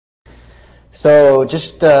So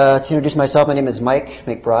just to introduce myself, my name is Mike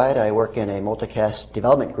McBride. I work in a Multicast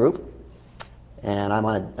development group, and I'm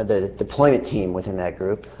on the deployment team within that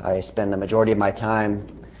group. I spend the majority of my time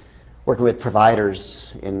working with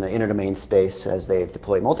providers in the Interdomain space as they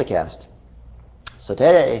deploy Multicast. So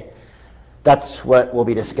today, that's what will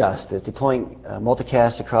be discussed, is deploying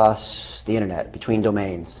Multicast across the internet between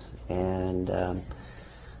domains. And here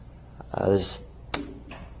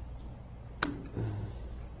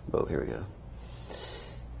we go.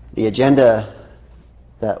 The agenda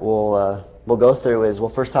that we'll go through is we'll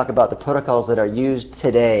first talk about the protocols that are used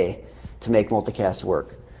today to make Multicast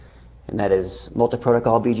work. And that is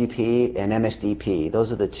multi-protocol BGP and MSDP.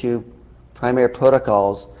 Those are the two primary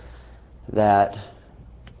protocols that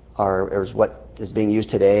is what is being used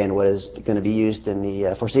today and what is going to be used in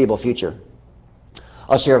the foreseeable future.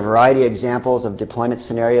 I'll share a variety of examples of deployment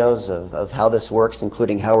scenarios of how this works,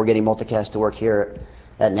 including how we're getting Multicast to work here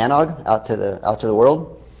at NANOG out to the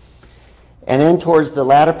world. And then towards the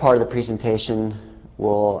latter part of the presentation,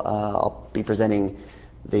 I'll be presenting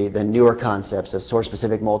the newer concepts of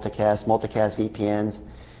source-specific multicast, multicast VPNs,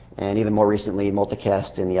 and even more recently,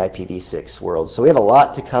 multicast in the IPv6 world. So we have a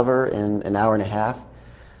lot to cover in an hour and a half.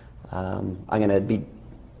 I'm going to be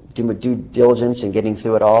doing due diligence in getting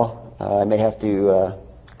through it all. I may have to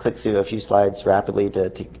click through a few slides rapidly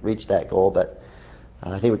to reach that goal, but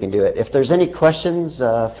I think we can do it. If there's any questions,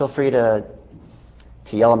 feel free to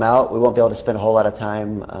yell them out. We won't be able to spend a whole lot of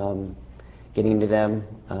time getting into them,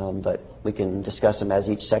 but we can discuss them as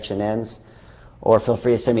each section ends. Or feel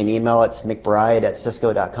free to send me an email. It's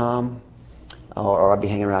mcbride@cisco.com, or I'll be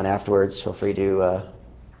hanging around afterwards. Feel free to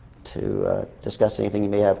discuss anything you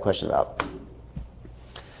may have a question about.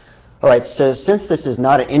 All right, so since this is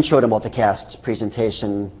not an intro to Multicast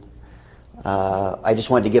presentation, I just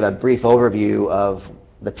wanted to give a brief overview of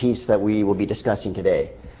the piece that we will be discussing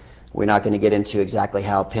today. We're not going to get into exactly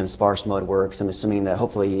how PIM sparse mode works. I'm assuming that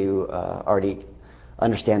hopefully you already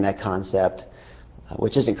understand that concept,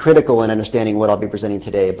 which isn't critical in understanding what I'll be presenting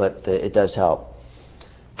today, but it does help.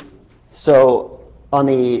 So on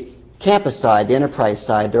the campus side, the enterprise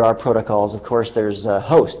side, there are protocols. Of course, there's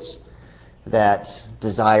hosts that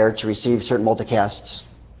desire to receive certain multicast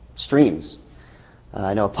streams.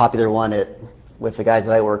 I know a popular one with the guys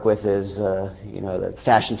that I work with is the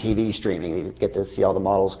fashion TV streaming. You get to see all the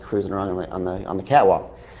models cruising around on the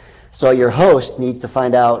catwalk. So your host needs to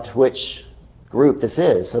find out which group this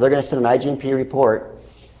is. So they're going to send an IGMP report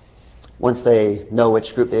once they know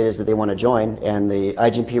which group it is that they want to join, and the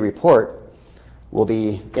IGMP report will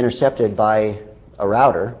be intercepted by a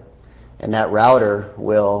router, and that router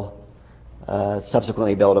will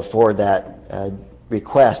subsequently be able to forward that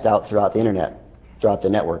request out throughout the internet, throughout the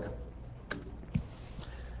network.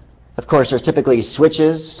 Of course, there's typically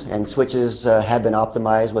switches, and switches have been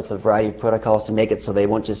optimized with a variety of protocols to make it so they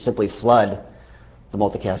won't just simply flood the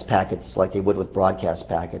multicast packets like they would with broadcast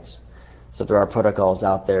packets. So there are protocols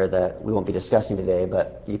out there that we won't be discussing today,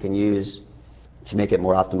 but you can use to make it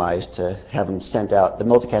more optimized to have them sent out, the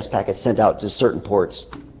multicast packets sent out to certain ports.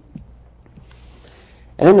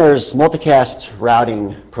 And then there's multicast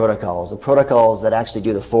routing protocols, the protocols that actually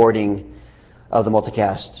do the forwarding of the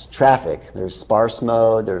multicast traffic. There's sparse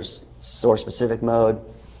mode, there's source-specific mode,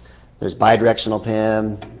 there's bidirectional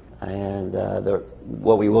PIM, and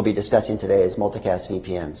what we will be discussing today is multicast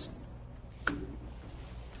VPNs.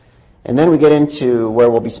 And then we get into where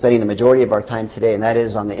we'll be spending the majority of our time today, and that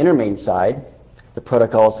is on the Interdomain side, the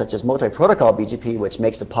protocols such as multi-protocol BGP, which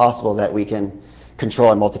makes it possible that we can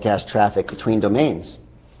control and multicast traffic between domains.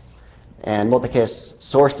 And multicast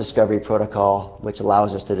source discovery protocol, which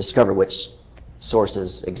allows us to discover which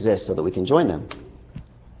sources exist so that we can join them.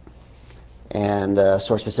 And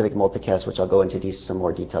source-specific multicast, which I'll go into some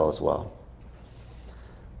more detail as well.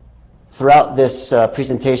 Throughout this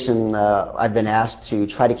presentation, I've been asked to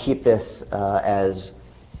try to keep this as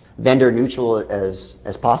vendor neutral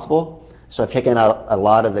as possible. So I've taken out a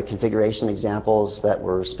lot of the configuration examples that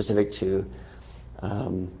were specific to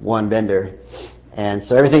one vendor. And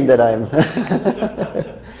so everything that I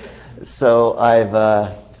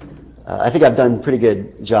think I've done a pretty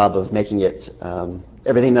good job of making it,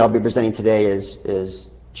 everything that I'll be presenting today is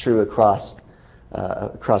true across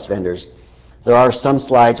vendors. There are some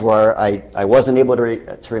slides where I wasn't able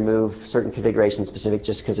to remove certain configurations specific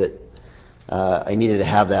just because I needed to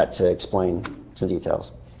have that to explain some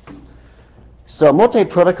details. So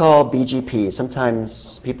multi-protocol BGP,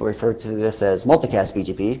 sometimes people refer to this as multicast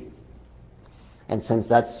BGP. And since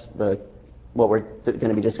that's what we're going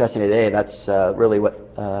to be discussing today, that's really what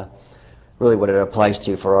it applies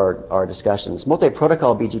to for our discussions.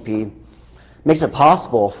 Multi-protocol BGP makes it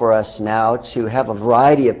possible for us now to have a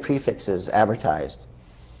variety of prefixes advertised.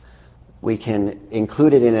 We can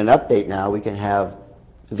include it in an update now. We can have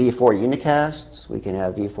V4 unicasts. We can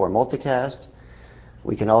have V4 multicast.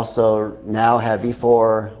 We can also now have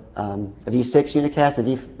V4, V6 unicast and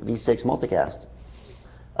V6 multicast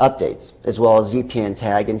updates, as well as VPN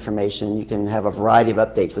tag information. You can have a variety of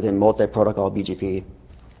updates within multi-protocol BGP.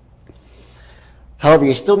 However,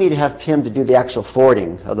 you still need to have PIM to do the actual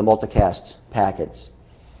forwarding of the multicast packets.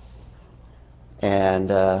 And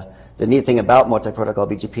the neat thing about multi-protocol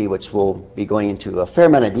BGP, which we'll be going into a fair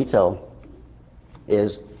amount of detail,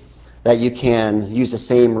 is that you can use the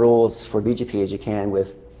same rules for BGP as you can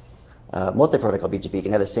with multi-protocol BGP. You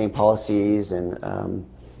can have the same policies and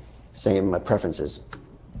same preferences.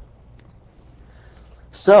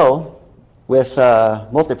 So with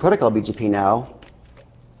multi-protocol BGP now,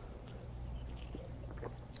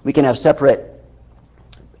 we can have separate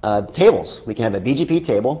tables. We can have a BGP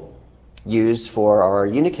table used for our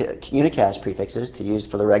unicast prefixes to use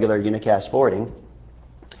for the regular unicast forwarding.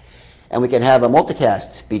 And we can have a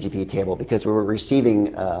multicast BGP table because we're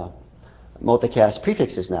receiving multicast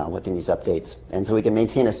prefixes now within these updates. And so we can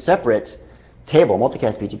maintain a separate table,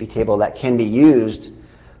 multicast BGP table, that can be used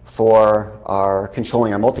for our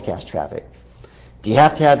controlling our multicast traffic. Do you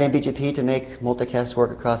have to have MBGP to make multicast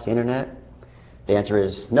work across the internet? The answer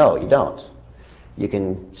is no, you don't. You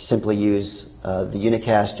can simply use the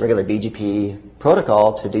unicast regular BGP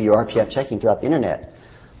protocol to do your RPF checking throughout the internet.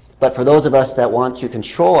 But for those of us that want to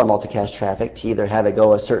control our multicast traffic, to either have it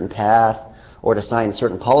go a certain path or to assign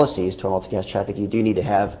certain policies to our multicast traffic, you do need to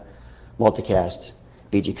have multicast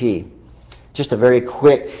BGP. Just a very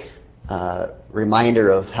quick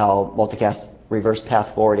reminder of how multicast reverse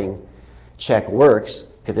path forwarding check works,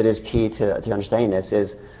 because it is key to understanding this,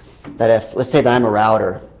 is that if, let's say that I'm a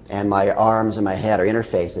router and my arms and my head are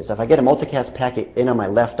interfaces, if I get a multicast packet in on my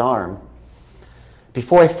left arm,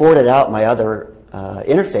 before I forward it out my other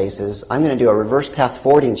interfaces, I'm going to do a reverse path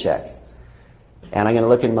forwarding check. And I'm going to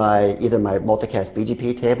look in either my multicast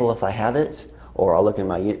BGP table if I have it, or I'll look in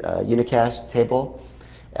my unicast table,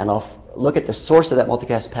 and I'll look at the source of that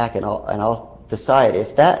multicast packet, and I'll decide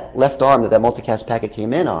if that left arm that multicast packet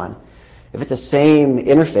came in on, if it's the same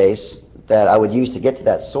interface that I would use to get to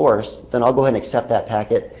that source, then I'll go ahead and accept that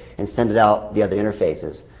packet and send it out the other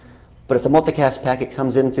interfaces. But if the multicast packet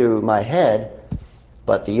comes in through my head,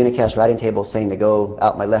 but the unicast routing table is saying to go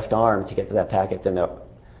out my left arm to get to that packet, then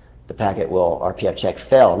the packet will RPF check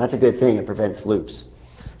fail. And that's a good thing. It prevents loops.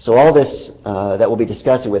 So all this that we'll be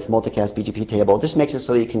discussing with multicast BGP table just makes it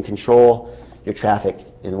so that you can control your traffic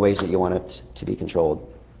in ways that you want it to be controlled.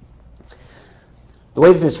 The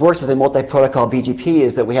way that this works within multi-protocol BGP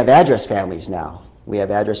is that we have address families now. We have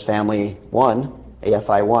address family 1,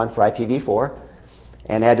 AFI1 for IPv4,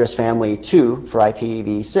 and address family 2 for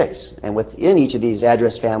IPv6. And within each of these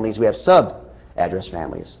address families, we have sub-address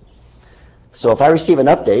families. So if I receive an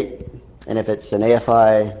update, and if it's an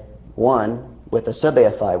AFI1 with a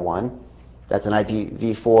sub-AFI1, that's an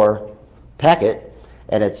IPv4 packet,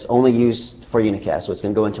 and it's only used for unicast, so it's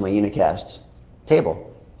going to go into my unicast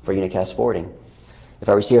table for unicast forwarding. If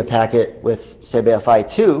I receive a packet with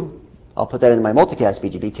sub-AFI2, I'll put that in my multicast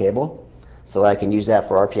BGP table so that I can use that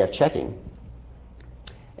for RPF checking.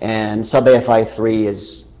 And sub-AFI3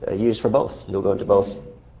 is used for both. You'll go into both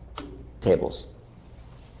tables.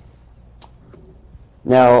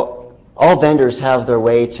 Now, all vendors have their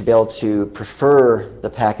way to be able to prefer the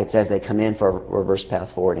packets as they come in for reverse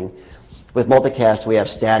path forwarding. With multicast, we have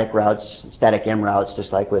static routes, static M routes,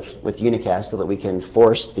 just like with unicast, so that we can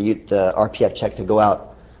force the RPF check to go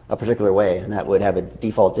out a particular way, and that would have a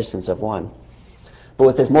default distance of 1. But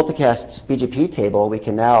with this multicast BGP table, we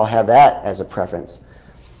can now have that as a preference.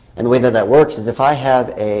 And the way that works is if I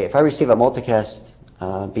receive a multicast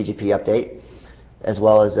BGP update as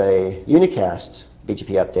well as a unicast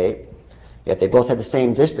BGP update, if they both have the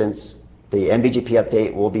same distance, the MBGP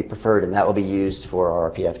update will be preferred, and that will be used for our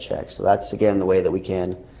RPF checks. So that's, again, the way that we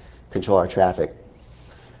can control our traffic.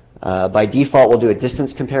 By default, we'll do a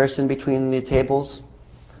distance comparison between the tables.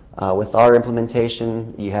 With our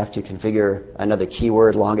implementation, you have to configure another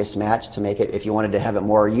keyword, longest match, to make it, if you wanted to have it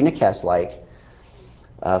more unicast-like,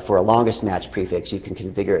 for a longest match prefix, you can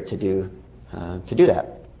configure it to do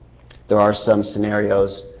that. There are some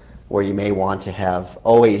scenarios where you may want to have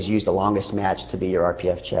always use the longest match to be your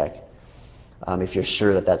RPF check, if you're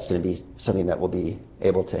sure that that's going to be something that will be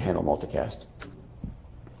able to handle multicast.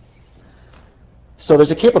 So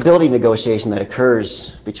there's a capability negotiation that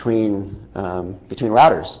occurs between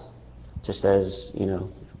routers, just as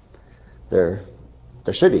there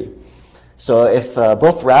should be. So if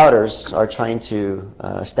both routers are trying to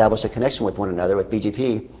establish a connection with one another with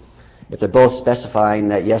BGP, if they're both specifying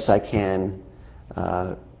that, yes, I can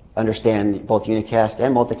understand both unicast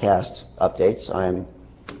and multicast updates, I'm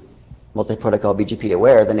multi-protocol BGP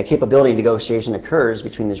aware, then a capability negotiation occurs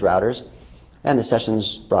between these routers and the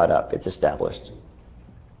session's brought up, it's established.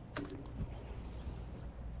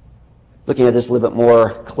 Looking at this a little bit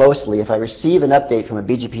more closely, if I receive an update from a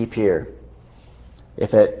BGP peer,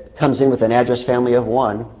 if it comes in with an address family of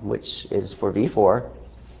 1, which is for v4,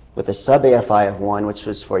 with a sub-AFI of 1, which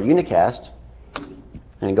was for unicast,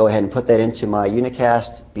 and go ahead and put that into my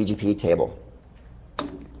unicast BGP table.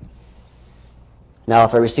 Now,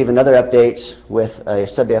 if I receive another update with a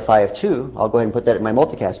sub-AFI of 2, I'll go ahead and put that in my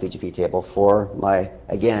multicast BGP table for my,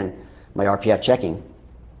 again, my RPF checking.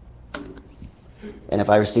 And if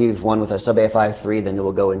I receive one with a sub-AFI of 3, then it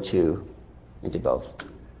will go into both.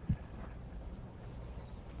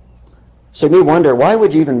 So you may wonder, why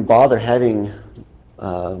would you even bother having,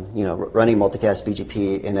 running multicast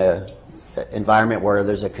BGP in an environment where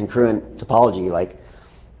there's a concurrent topology, like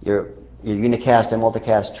your unicast and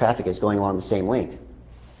multicast traffic is going along the same link?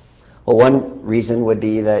 Well, one reason would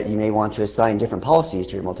be that you may want to assign different policies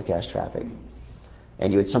to your multicast traffic,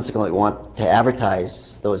 and you would subsequently want to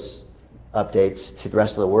advertise those updates to the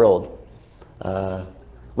rest of the world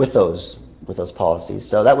with those policies.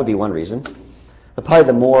 So that would be one reason. But probably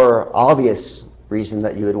the more obvious reason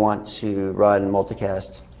that you would want to run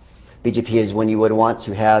multicast BGP is when you would want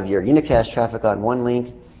to have your unicast traffic on one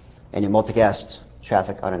link and your multicast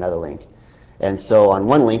traffic on another link. And so on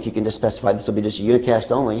one link, you can just specify this will be just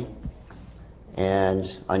unicast only.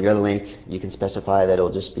 And on your other link, you can specify that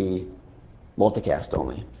it'll just be multicast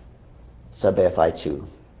only, sub-AFI 2.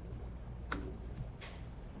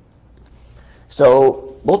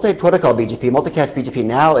 So multi-protocol BGP, multicast BGP,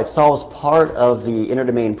 now it solves part of the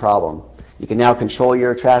interdomain problem. You can now control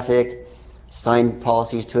your traffic, assign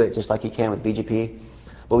policies to it just like you can with BGP.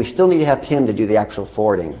 But we still need to have PIM to do the actual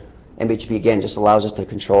forwarding. And BGP, again, just allows us to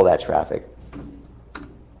control that traffic.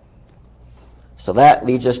 So that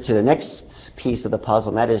leads us to the next piece of the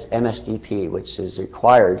puzzle, and that is MSDP, which is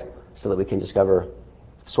required so that we can discover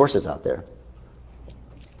sources out there.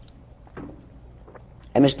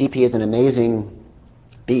 MSDP is an amazing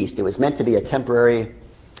beast. It was meant to be a temporary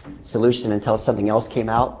solution until something else came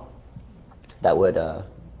out that would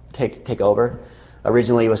take over.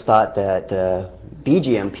 Originally, it was thought that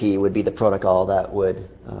BGMP would be the protocol that would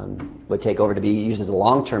take over to be used as a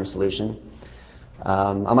long-term solution.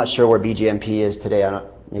 I'm not sure where BGMP is today.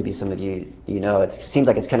 Maybe some of you know. It seems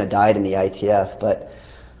like it's kind of died in the ITF, but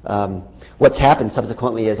what's happened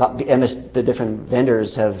subsequently is the different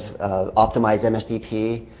vendors have optimized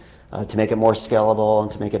MSDP to make it more scalable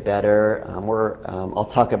and to make it better. I'll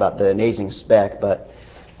talk about the amazing spec, but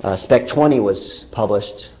spec 20 was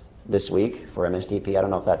published this week for MSDP. I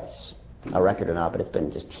don't know if that's a record or not, but it's been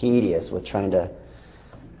just tedious with trying to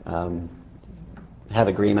have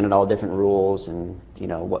agreement on all different rules, and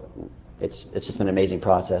it's just been an amazing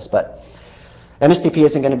process. But MSDP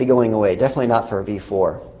isn't going to be going away, definitely not for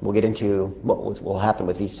v4. We'll get into what will happen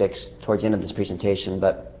with v6 towards the end of this presentation,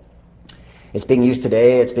 but it's being used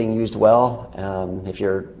today, it's being used well. If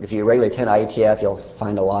you regularly attend IETF, you'll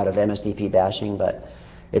find a lot of MSDP bashing, but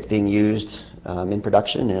it's being used in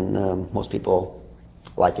production, and most people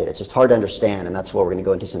like it. It's just hard to understand, and that's where we're going to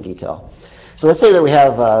go into some detail. So let's say that we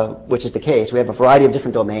have, which is the case, we have a variety of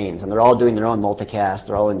different domains, and they're all doing their own multicast,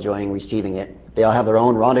 they're all enjoying receiving it. They all have their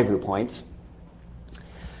own rendezvous points.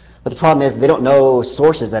 But the problem is they don't know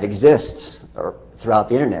sources that exist throughout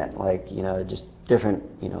the internet, like just different,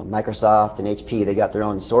 Microsoft and HP, they got their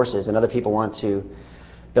own sources, and other people want to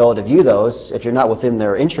be able to view those. If you're not within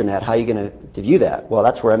their intranet, how are you going to view that? Well,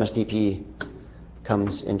 that's where MSDP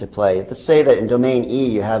comes into play. Let's say that in domain E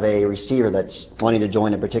you have a receiver that's wanting to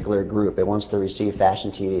join a particular group. It wants to receive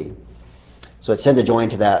Fashion TV. So it sends a join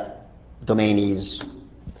to that domain E's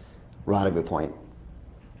rendezvous point.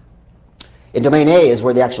 In domain A is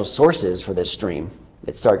where the actual source is for this stream.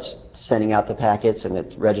 It starts sending out the packets and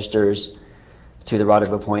it registers to the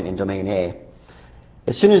rendezvous point in domain A.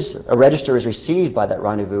 As soon as a register is received by that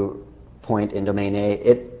rendezvous point in domain A,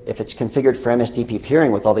 if it's configured for MSDP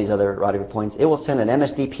peering with all these other rendezvous points, it will send an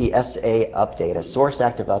MSDP SA update, a source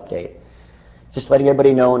active update, just letting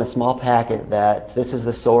everybody know in a small packet that this is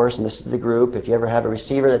the source and this is the group. If you ever have a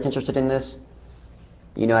receiver that's interested in this,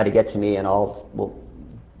 you know how to get to me, and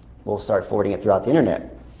we'll start forwarding it throughout the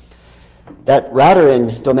internet. That router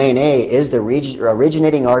in domain A is the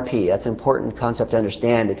originating RP. That's an important concept to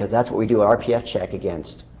understand because that's what we do an RPF check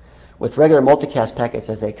against. With regular multicast packets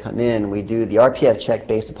as they come in, we do the RPF check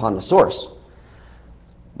based upon the source.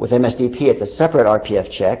 With MSDP, it's a separate RPF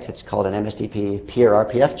check. It's called an MSDP peer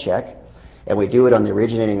RPF check, and we do it on the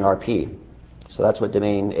originating RP. So that's what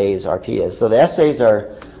domain A's RP is. So the essays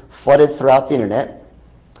are flooded throughout the internet.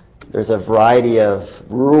 There's a variety of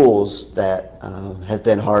rules that have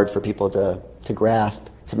been hard for people to grasp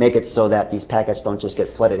to make it so that these packets don't just get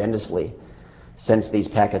flooded endlessly, since these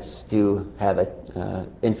packets do have an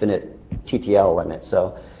infinite TTL limit.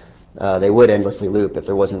 So they would endlessly loop if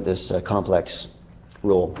there wasn't this complex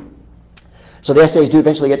rule. So the essays do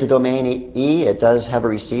eventually get to domain E. It does have a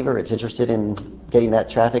receiver. It's interested in getting that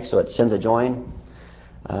traffic, so it sends a join.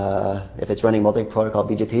 If it's running multi-protocol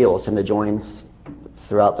BGP, it will send the joins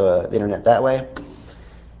throughout the internet that way.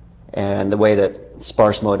 And the way that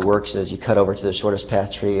sparse mode works is you cut over to the shortest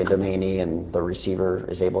path tree in domain E, and the receiver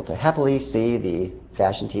is able to happily see the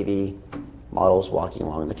fashion TV models walking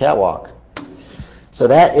along the catwalk. So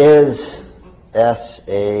that is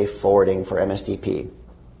SA forwarding for MSDP.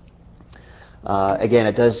 Again,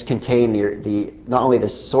 it does contain the not only the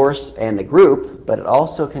source and the group, but it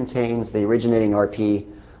also contains the originating RP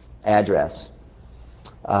address.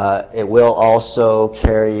 It will also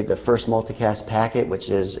carry the first multicast packet, which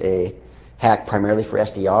is a hack primarily for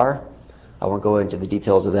SDR. I won't go into the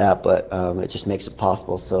details of that, but it just makes it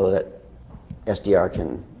possible so that SDR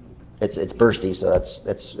can, it's bursty, so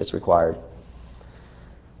it's required.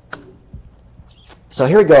 So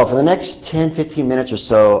here we go. For the next 10, 15 minutes or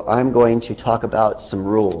so, I'm going to talk about some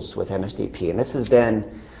rules with MSDP. And this has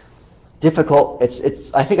been difficult.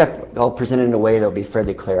 I think I'll present it in a way that will be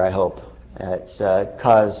fairly clear, I hope. It's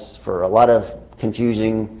caused for a lot of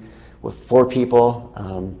confusion for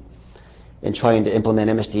people in trying to implement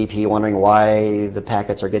MSDP, wondering why the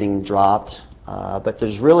packets are getting dropped. But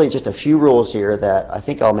there's really just a few rules here that I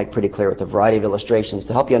think I'll make pretty clear with a variety of illustrations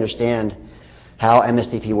to help you understand how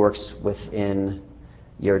MSDP works within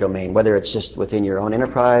your domain, whether it's just within your own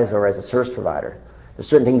enterprise or as a service provider. There's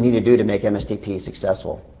certain things you need to do to make MSDP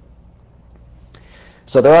successful.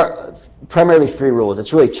 So there are primarily 3 rules.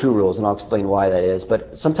 It's really 2 rules, and I'll explain why that is.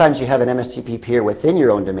 But sometimes you have an MSDP peer within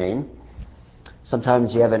your own domain.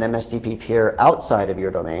 Sometimes you have an MSDP peer outside of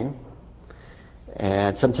your domain.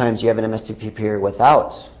 And sometimes you have an MSDP peer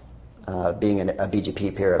without being a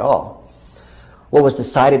BGP peer at all. What was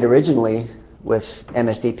decided originally with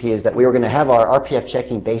MSDP is that we were going to have our RPF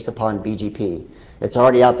checking based upon BGP. It's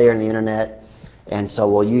already out there in the internet, and so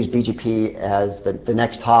we'll use BGP as the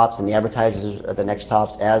next hops, and the advertisers are the next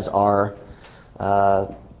hops as our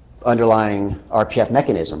underlying RPF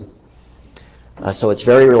mechanism. So it's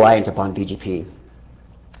very reliant upon BGP.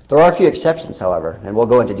 There are a few exceptions, however, and we'll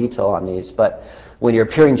go into detail on these, but when you're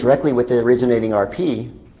appearing directly with the originating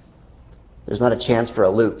RP, there's not a chance for a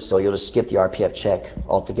loop, so you'll just skip the RPF check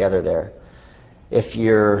altogether there. If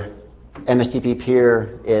your MSDP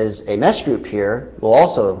peer is a mesh group peer, we'll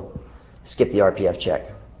also skip the RPF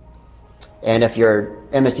check. And if your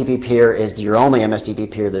MSDP peer is your only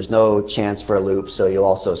MSDP peer, there's no chance for a loop, so you'll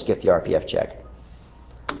also skip the RPF check.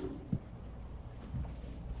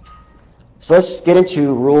 So let's get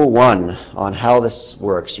into rule 1 on how this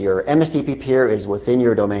works. Your MSDP peer is within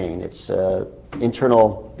your domain. It's an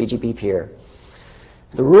internal BGP peer.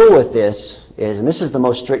 The rule with this is, and this is the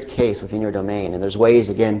most strict case within your domain, and there's ways,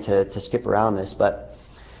 again, to skip around this, but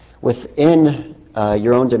within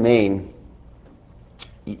your own domain,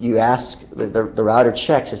 you ask, the router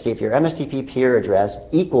checks to see if your MSDP peer address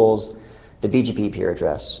equals the BGP peer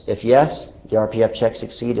address. If yes, the RPF check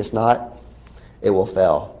succeeds. If not, it will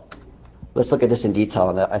fail. Let's look at this in detail,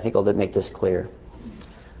 and I think I'll make this clear.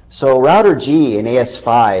 So router G in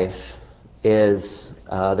AS5 is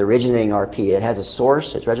the originating RP. It has a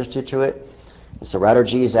source. It's registered to it. So router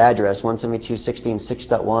G's address,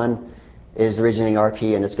 172.16.6.1, is the originating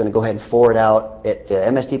RP, and it's going to go ahead and forward out the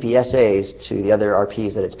MSDP SAs to the other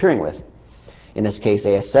RPs that it's peering with. In this case,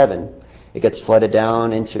 AS7. It gets flooded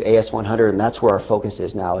down into AS100, and that's where our focus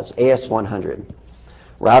is now. It's AS100.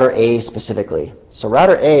 Router A specifically. So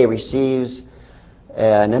router A receives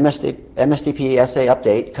an MSDP SA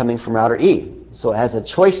update coming from router E. So it has a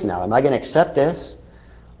choice now. Am I going to accept this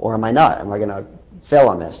or am I not? Am I going to fail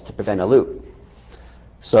on this to prevent a loop?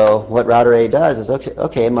 So what router A does is,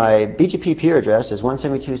 okay, my BGP peer address is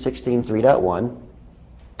 172.16.3.1.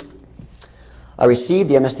 I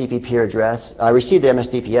received the MSDP peer address. I received the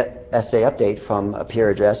MSDP SA update from a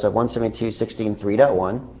peer address of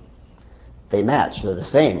 172.16.3.1. They match. They're the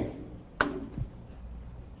same.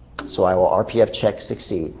 So I will RPF check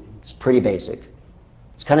succeed. It's pretty basic.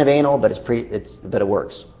 It's kind of anal, but but it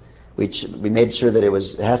works. We made sure that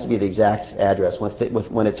it has to be the exact address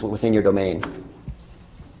when it's within your domain.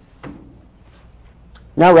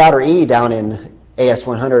 Now router E down in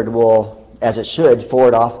AS100 will as it should,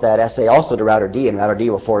 forward off that SA also to router D, and router D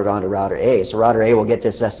will forward it on to router A. So router A will get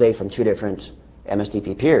this SA from two different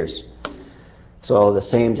MSDP peers. So the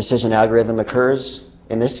same decision algorithm occurs.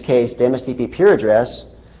 In this case, the MSDP peer address,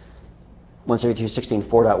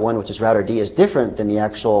 172.16.4.1, which is router D, is different than the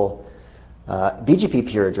actual BGP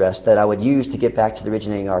peer address that I would use to get back to the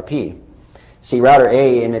originating RP. See, router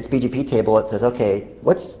A in its BGP table, it says, okay,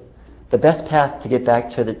 what's the best path to get back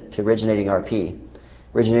to originating RP?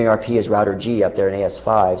 Originating RP is router G up there in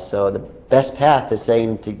AS5, so the best path is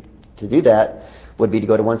saying to do that would be to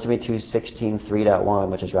go to 172.16.3.1,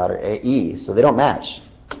 which is router E. So they don't match.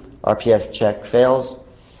 RPF check fails,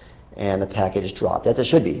 and the packet is dropped, as it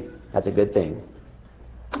should be. That's a good thing.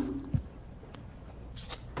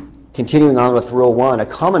 Continuing on with rule 1, a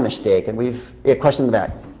common mistake, and a question in the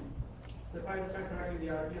back. So if I understand correctly,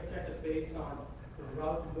 the RPF check is based on the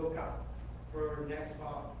route lookup for next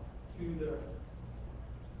hop to the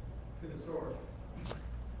source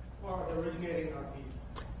for the originating RP.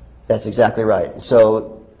 That's exactly right.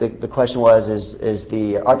 So the question was, is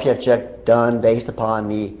the RPF check done based upon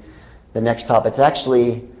the next hop? It's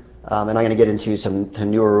actually, and I'm going to get into some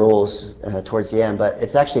newer rules towards the end, but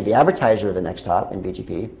it's actually the advertiser of the next hop in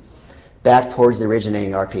BGP back towards the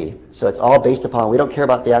originating RP. So it's all based upon, we don't care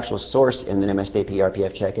about the actual source in the MSDP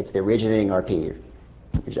RPF check, it's the originating RP. You're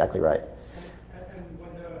exactly right. And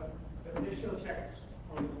when the initial checks,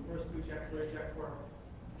 or the first two checks were checked for,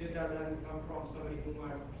 did that then come from somebody whom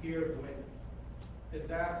I peered with? Is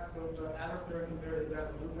that, so the address they're compared, is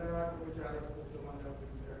that loopback, or which address is the one that we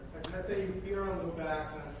compared? Like, let's say you peer on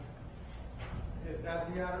loopbacks, and is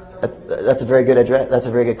that the address that that's a very good address. That's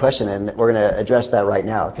a very good question, and we're going to address that right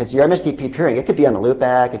now. Because your MSDP peering, it could be on the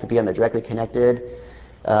loopback, it could be on the directly connected,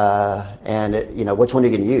 and which one are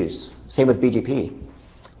you going to use? Same with BGP.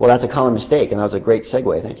 Well, that's a common mistake, and that was a great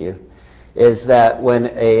segue. Thank you. Is that when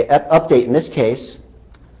a update in this case,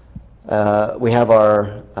 we have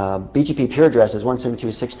our BGP peer address is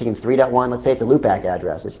 172.16.3.1. Let's say it's a loopback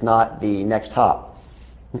address. It's not the next hop.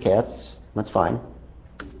 Okay, that's fine.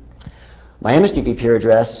 My MSDP peer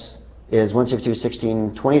address is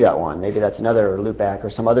 172.16.20.1. Maybe that's another loopback or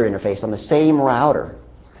some other interface on the same router.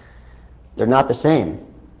 They're not the same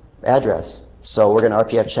address. So we're going to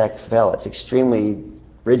RPF check fail. It's extremely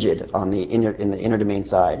rigid on in the interdomain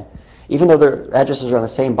side. Even though their addresses are on the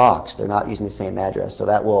same box, they're not using the same address. So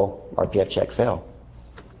that will RPF check fail.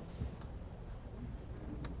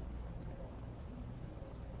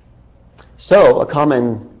 So a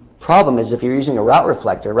common problem is if you're using a route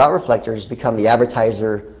reflectors become the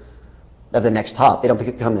advertiser of the next hop. They don't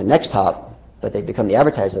become the next hop, but they become the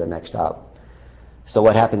advertiser of the next hop. So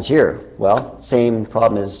what happens here? Well, same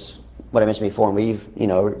problem as what I mentioned before. And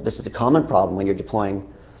this is a common problem when you're deploying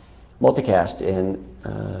multicast in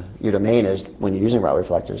your domain is when you're using route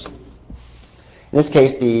reflectors. In this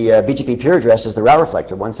case, the BGP peer address is the route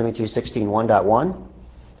reflector, 172.16.1.1.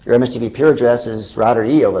 Your MSDP peer address is router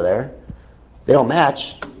E over there. They don't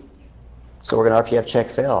match. So we're going to RPF check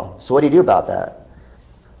fail. So what do you do about that?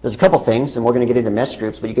 There's a couple things, and we're going to get into mesh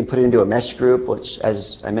groups, but you can put it into a mesh group, which,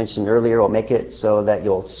 as I mentioned earlier, will make it so that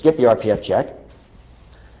you'll skip the RPF check.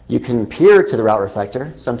 You can peer to the route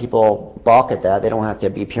reflector. Some people balk at that. They don't have to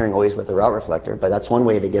be peering always with the route reflector, but that's one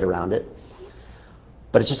way to get around it.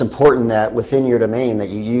 But it's just important that within your domain that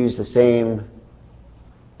you use the same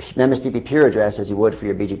MSDP peer address as you would for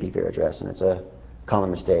your BGP peer address, and it's a common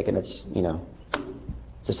mistake, and it's,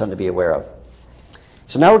 just something to be aware of.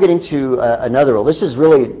 So now we're getting to another rule. This is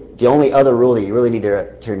really the only other rule that you really need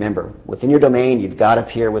to remember. Within your domain, you've got to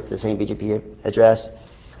peer with the same BGP address.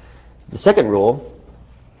 The second rule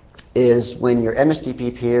is when your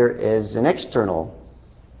MSDP peer is an external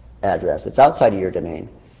address. It's outside of your domain.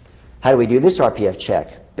 How do we do this RPF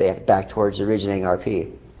check back towards the originating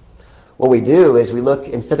RP? What we do is we look,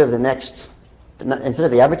 instead of the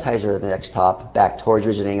advertiser of the next hop back towards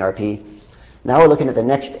originating RP, now we're looking at the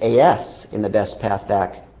next AS in the best path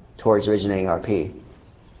back towards originating RP.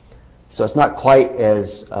 So it's not quite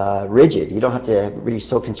as rigid. You don't have to be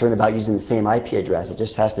so concerned about using the same IP address. It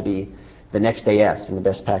just has to be the next AS in the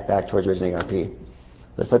best path back towards originating RP.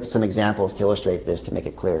 Let's look at some examples to illustrate this to make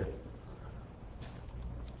it clear.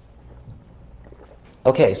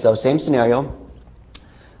 Okay, so same scenario.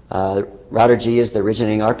 Router G is the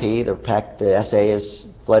originating RP. The SA is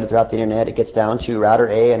flooded throughout the internet. It gets down to router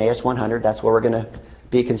A and AS100. That's where we're going to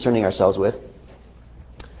be concerning ourselves with.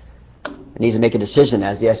 It needs to make a decision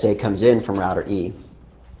as the SA comes in from router E.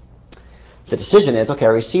 The decision is, okay, I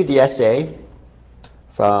received the SA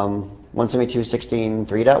from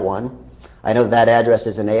 172.16.3.1. I know that address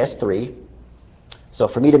is an AS3. So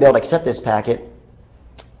for me to be able to accept this packet,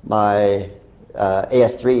 my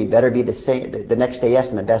AS3 better be the next AS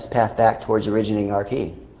and the best path back towards originating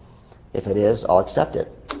RP. If it is, I'll accept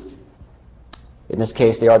it. In this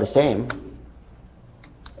case, they are the same,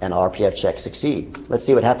 and RPF checks succeed. Let's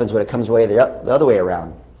see what happens when it comes the other way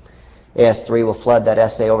around. AS3 will flood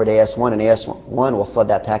that SA over to AS1, and AS1 will flood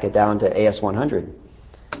that packet down to AS100.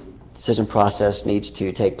 Decision process needs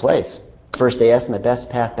to take place. First AS and the best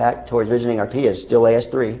path back towards originating RP is still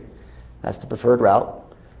AS3. That's the preferred route,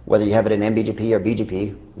 whether you have it in MBGP or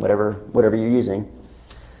BGP, whatever you're using.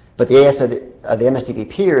 But the AS of the MSDP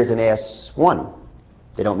peer is in AS1.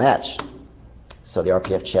 They don't match. So the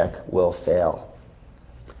RPF check will fail.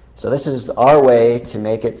 So this is our way to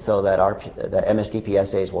make it so that the MSDP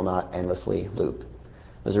SAs will not endlessly loop.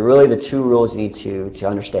 Those are really the two rules you need to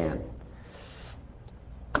understand.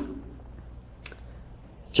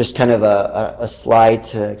 Just kind of a slide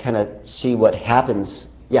to kind of see what happens.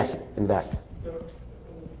 Yes, in the back. So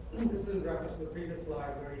this is in reference to the previous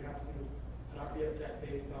slide where you have to do an RPF check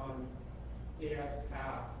based on AS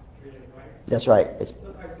path treated, right? That's right.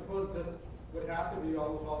 So I suppose this would have to be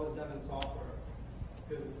always done in software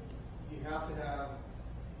because you have to have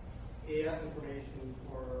AS information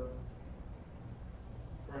for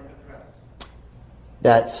an address.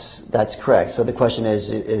 That's correct. So the question is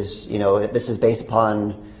this is based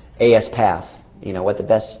upon AS path, what the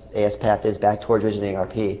best AS path is back towards originating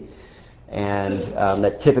RP. And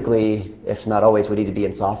that typically, if not always, would need to be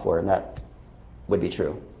in software, and that would be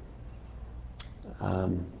true.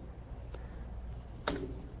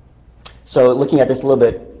 So looking at this a little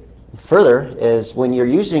bit further is when you're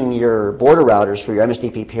using your border routers for your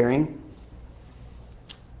MSDP peering,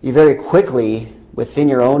 you very quickly, within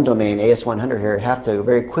your own domain, AS100 here, have to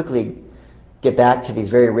very quickly get back to these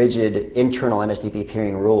very rigid internal MSDP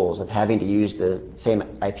peering rules of having to use the same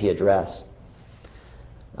IP address.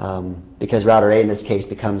 Because router A in this case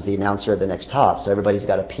becomes the announcer of the next hop, so everybody's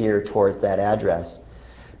got to peer towards that address.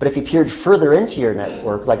 But if you peered further into your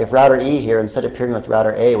network, like if router E here, instead of peering with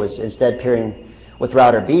router A, was instead peering with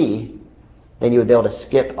router B, then you would be able to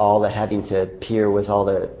skip all the having to peer with all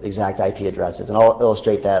the exact IP addresses. And I'll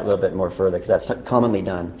illustrate that a little bit more further because that's commonly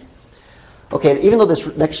done. Okay, even though this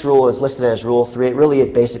next rule is listed as Rule 3, it really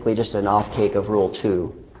is basically just an off-take of Rule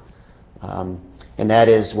 2. And that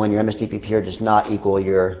is when your MSDP peer does not equal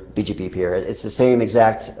your BGP peer. It's the same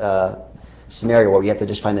exact scenario where you have to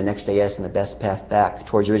just find the next AS and the best path back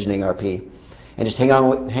towards originating RP. And just hang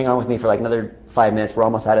on with me for like another 5 minutes. We're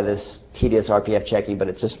almost out of this tedious RPF checking, but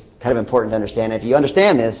it's just kind of important to understand. If you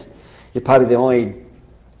understand this, you're probably the only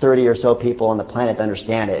 30 or so people on the planet that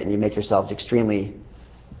understand it, and you make yourself extremely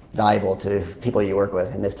valuable to people you work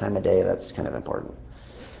with. In this time of day, that's kind of important,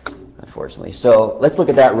 unfortunately. So let's look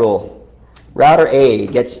at that rule. Router A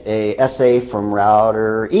gets a SA from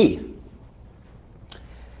router E.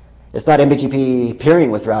 It's not MBGP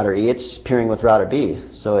peering with router E, it's peering with router B.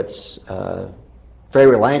 So it's very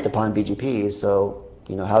reliant upon BGP, so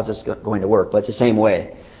how's this going to work? But it's the same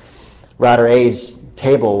way. Router A's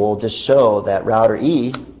table will just show that router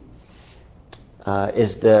E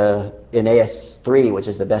is in AS3, which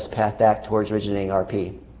is the best path back towards originating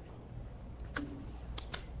RP.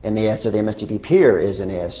 And the AS of the MSDP peer is in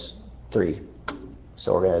AS3.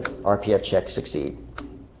 So we're going to RPF check succeed.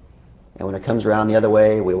 And when it comes around the other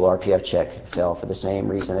way, we will RPF check fail for the same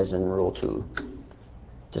reason as in Rule 2.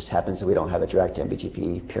 Just happens that we don't have a direct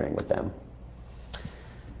MBGP peering with them.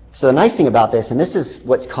 So the nice thing about this, and this is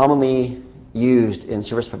what's commonly used in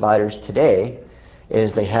service providers today,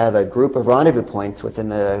 is they have a group of rendezvous points within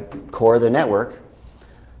the core of the network.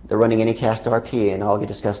 They're running Anycast RP, and I'll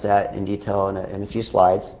discuss that in detail in a few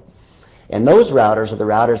slides. And those routers are the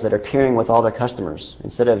routers that are peering with all their customers.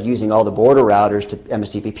 Instead of using all the border routers to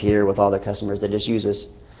MSDP peer with all their customers, they just use this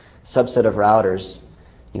subset of routers,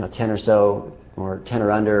 10 or so, or 10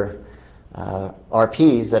 or under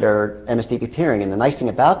RPs that are MSDP peering. And the nice thing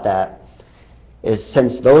about that is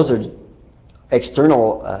since those are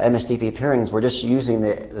external MSDP peerings, we're just using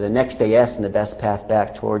the next AS and the best path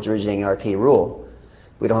back towards originating RP rule.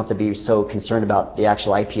 We don't have to be so concerned about the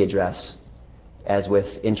actual IP address as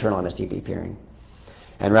with internal MSDP peering.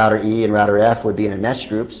 And router E and router F would be in a mesh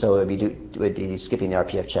group, so it would be skipping the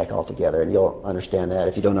RPF check altogether, and you'll understand that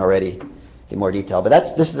if you don't already in more detail. But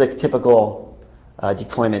this is a typical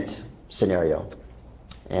deployment scenario.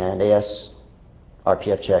 And AS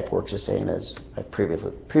RPF check works the same as I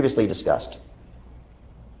previously discussed.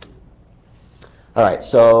 All right,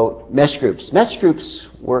 so mesh groups. Mesh groups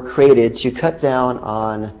were created to cut down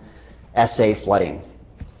on SA flooding.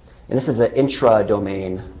 And this is an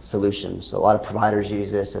intra-domain solution. So a lot of providers use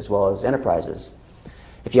this as well as enterprises.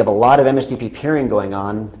 If you have a lot of MSDP peering going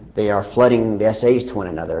on, they are flooding the SAs to one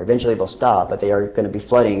another. Eventually they'll stop, but they are going to be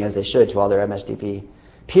flooding, as they should, to all their MSDP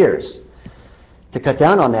peers. To cut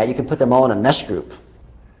down on that, you can put them all in a mesh group.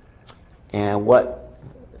 And what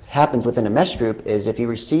happens within a mesh group is if you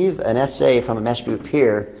receive an SA from a mesh group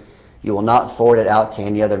peer, you will not forward it out to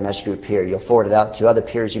any other mesh group peer. You'll forward it out to other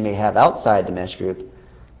peers you may have outside the mesh group,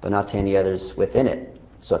 but not to any others within it.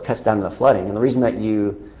 So it cuts down on the flooding. And the reason that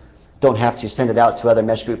you don't have to send it out to other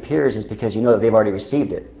mesh group peers is because you know that they've already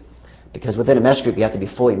received it. Because within a mesh group, you have to be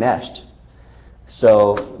fully meshed.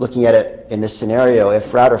 So looking at it in this scenario,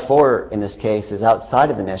 if router 4 in this case is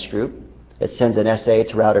outside of the mesh group, it sends an SA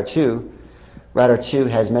to router 2. Router 2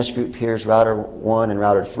 has mesh group peers router 1 and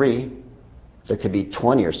router 3. There could be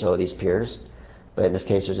 20 or so of these peers, but in this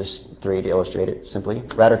case there's just 3 to illustrate it simply.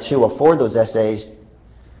 Router 2 will forward those SAs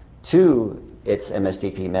to its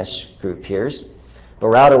MSDP mesh group peers, but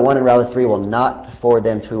router 1 and router 3 will not forward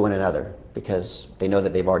them to one another because they know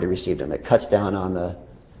that they've already received them. It cuts down on the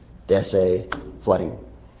SA flooding.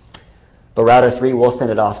 But router 3 will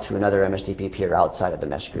send it off to another MSDP peer outside of the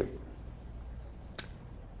mesh group.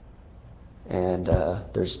 And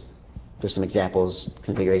there's some examples,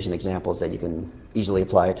 configuration examples that you can easily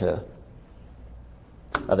apply to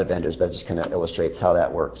other vendors, but it just kind of illustrates how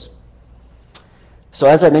that works. So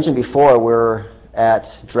as I mentioned before, we're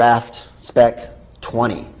at draft spec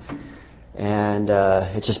 20. And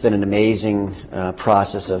it's just been an amazing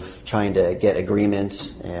process of trying to get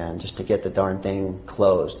agreement and just to get the darn thing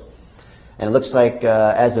closed. And it looks like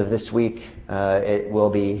as of this week, it will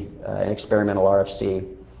be an experimental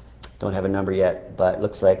RFC. Don't have a number yet, but it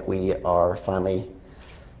looks like we are finally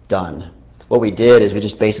done. What we did is we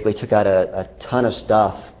just basically took out a ton of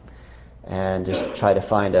stuff and just tried to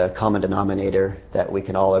find a common denominator that we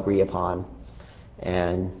can all agree upon,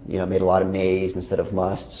 and made a lot of mays instead of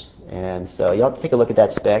musts. And so you'll have to take a look at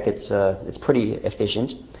that spec. It's pretty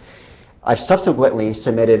efficient. I've subsequently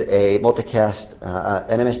submitted a multicast,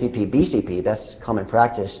 an MSDP BCP, that's common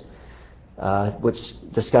practice,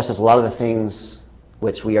 which discusses a lot of the things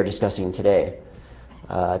which we are discussing today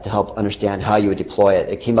to help understand how you would deploy it.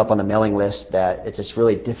 It came up on the mailing list that it's just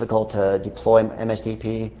really difficult to deploy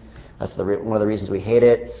MSDP. That's one of the reasons we hate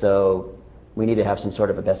it. So we need to have some sort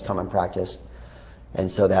of a best common practice. And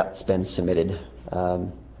so that's been submitted.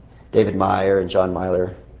 David Meyer and John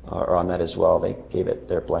Myler are on that as well. They gave it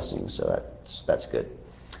their blessing, so that's good.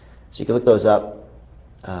 So you can look those up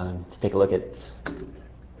to take a look at.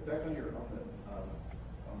 Back on the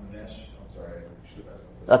mesh. I'm sorry, I should have asked.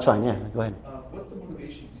 That's fine. Yeah, go ahead. What's the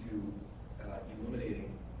motivation to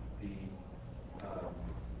eliminating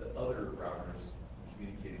the other routers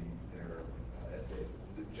communicating their SAs?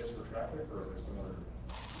 Is it just for traffic, or is there some other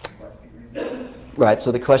complexity reason? Right.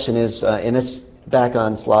 So the question is in this. Back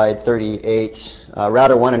on slide 38,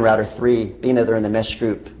 router 1 and router 3, being that they're in the mesh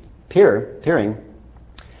group peering,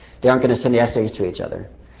 they aren't going to send the SAs to each other.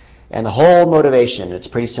 And the whole motivation, it's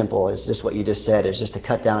pretty simple, is just what you just said, is just to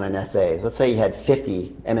cut down on SAs. Let's say you had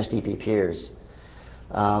 50 MSDP peers.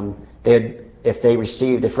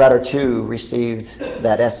 If router 2 received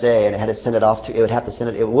that SA and it had to send it off to, it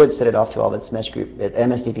would send it off to all its mesh group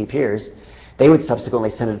MSDP peers. They would subsequently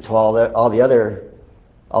send it to all their other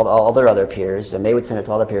peers, and they would send it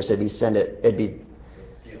to all their peers. So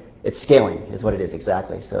it's scaling is what it is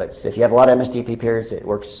exactly. So if you have a lot of MSDP peers, it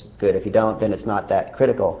works good. If you don't, then it's not that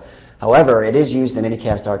critical. However, it is used in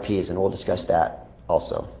minicast RPs, and we'll discuss that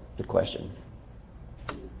also. Good question.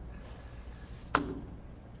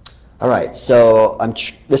 All right, so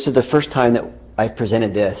this is the first time that I've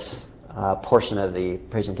presented this portion of the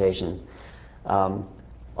presentation.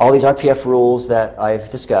 All these RPF rules that I've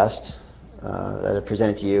discussed, that are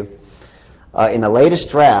presented to you. In the latest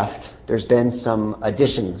draft, there's been some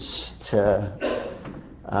additions to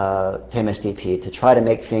MSDP to try to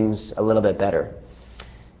make things a little bit better.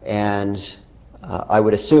 And I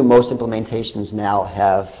would assume most implementations now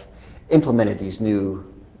have implemented these new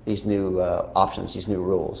options, these new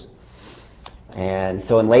rules. And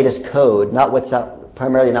so in latest code,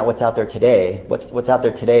 primarily not what's out there today. What's out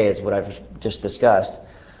there today is what I've just discussed.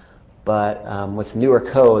 But with newer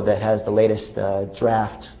code that has the latest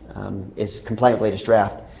draft, is compliant with latest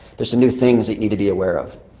draft, there's some new things that you need to be aware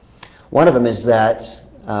of. One of them is that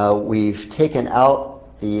we've taken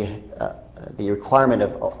out the requirement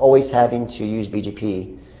of always having to use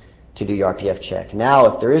BGP to do your RPF check. Now,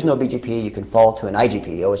 if there is no BGP, you can fall to an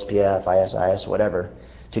IGP, OSPF, ISIS, whatever,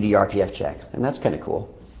 to do your RPF check. And that's kind of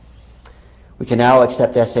cool. We can now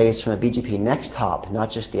accept SAs from a BGP next hop,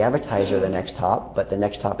 not just the advertiser of the next hop, but the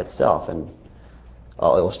next hop itself. And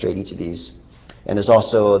I'll illustrate each of these. And there's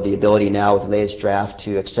also the ability now with the latest draft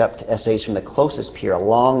to accept SAs from the closest peer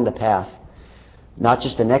along the path, not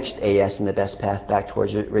just the next AS in the best path back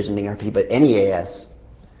towards originating RP, but any AS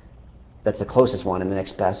that's the closest one in the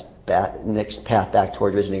next path back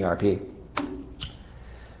toward originating RP.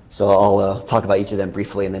 So I'll talk about each of them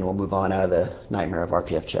briefly, and then we'll move on out of the nightmare of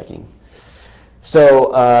RPF checking. So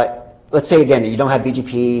let's say again that you don't have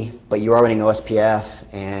BGP, but you are running OSPF,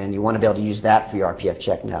 and you want to be able to use that for your RPF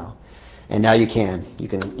check now. And now you can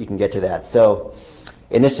get to that. So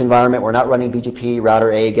in this environment, we're not running BGP.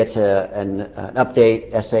 Router A gets an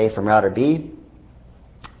update SA from router B.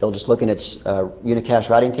 They'll just look in its unicast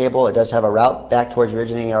routing table. It does have a route back towards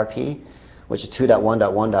originating RP, which is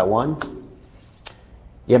 2.1.1.1.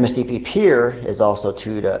 The MSDP peer is also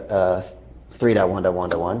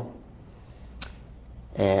 3.1.1.1.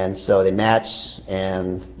 And so they match,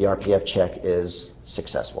 and the RPF check is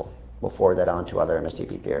successful. We'll forward that on to other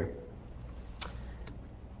MSDP peer.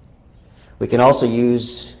 We can also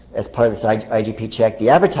use, as part of this IGP check, the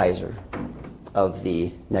advertiser of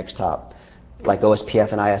the next hop, like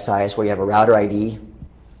OSPF and ISIS, where you have a router ID.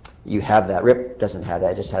 You have that. RIP doesn't have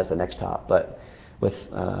that; it just has the next hop. But with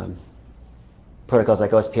protocols like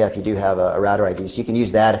OSPF, you do have a router ID, so you can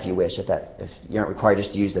use that if you wish. If you aren't required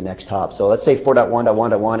just to use the next hop. So let's say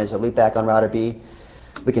 4.1.1.1 is a loopback on router B.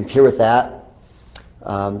 We can peer with that.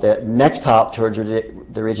 The next hop towards the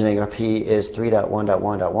originating RP is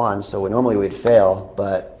 3.1.1.1, so normally we'd fail,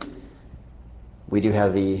 but we do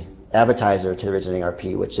have the advertiser to originating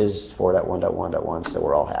RP, which is 4.1.1.1, so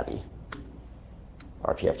we're all happy.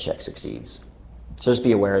 RPF check succeeds. So just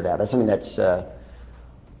be aware of that. That's something that's,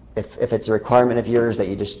 if it's a requirement of yours that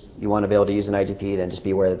you want to be able to use an IGP, then just be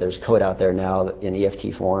aware that there's code out there now in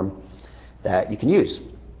EFT form that you can use.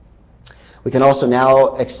 We can also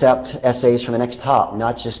now accept SAs from the next hop,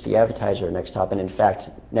 not just the advertiser next hop, and in fact,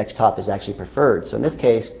 next hop is actually preferred. So in this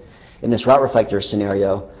case, in this route reflector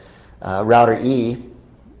scenario, router E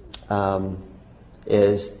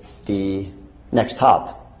is the next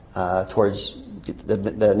hop towards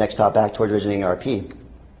the next hop back towards originating RP.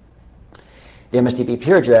 The MSDP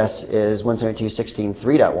peer address is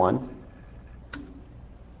 172.16.3.1,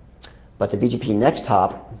 but the BGP next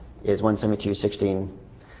hop is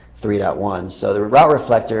 172.16.3.1. So the route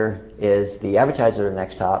reflector is the advertiser of the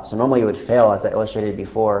next hop. So normally it would fail, as I illustrated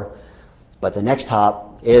before, but the next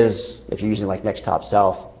hop is, if you're using like next hop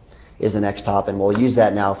self, is the next hop, and we'll use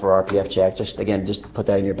that now for RPF check. Just put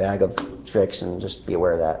that in your bag of tricks and just be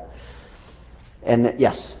aware of that. And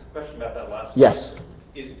yes? Question about that last Yes.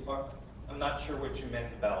 I'm not sure what you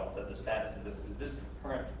meant about the status of this. Is this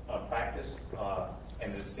current practice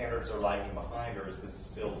and the standards are lagging behind, or is this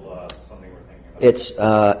still something we're thinking about? It's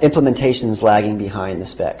implementations lagging behind the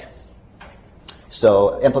spec.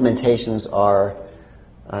 So implementations are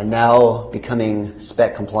now becoming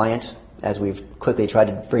spec compliant as we've quickly tried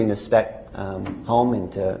to bring the spec home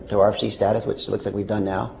into RFC status, which looks like we've done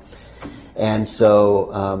now. And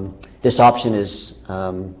so this option is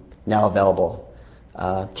now available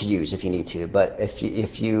to use if you need to. But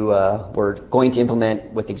if you were going to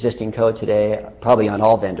implement with existing code today, probably on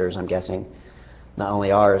all vendors, I'm guessing, not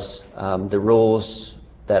only ours, the rules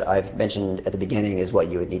that I've mentioned at the beginning is what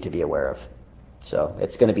you would need to be aware of. So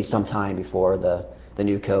it's going to be some time before the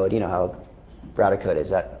new code. You know how router code is.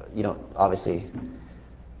 That you don't obviously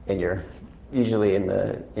usually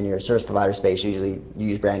in your service provider space, usually you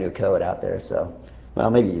use brand new code out there. So well,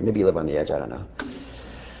 maybe you live on the edge. I don't know.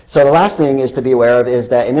 So the last thing is to be aware of is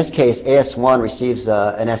that in this case, AS1 receives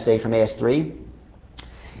an SA from AS3.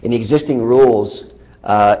 In the existing rules,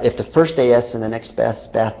 if the first AS in the next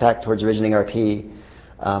path back towards originating RP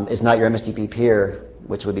is not your MSDP peer,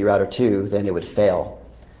 which would be router 2, then it would fail.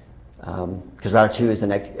 Because router 2 is the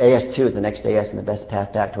next, AS2 is the next AS in the best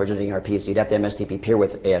path back towards originating RP, so you'd have to MSDP peer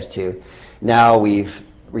with AS2. Now we've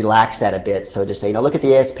relaxed that a bit, so just say, look at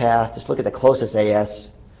the AS path, just look at the closest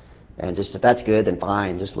AS, and just if that's good, then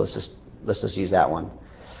fine. Let's just use that one,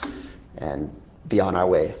 and be on our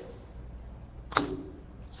way.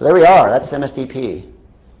 So there we are. That's MSDP.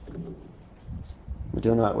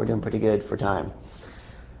 We're doing pretty good for time.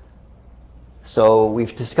 So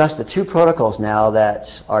we've discussed the two protocols now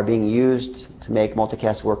that are being used to make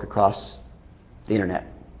multicast work across the internet.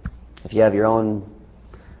 If you have your own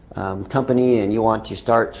company and you want to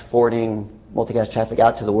start forwarding multicast traffic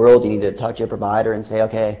out to the world, you need to talk to your provider and say,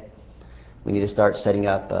 okay, we need to start setting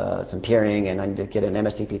up some peering, and I need to get an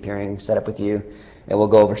MSDP peering set up with you. And we'll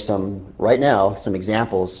go over some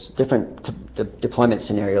examples, different deployment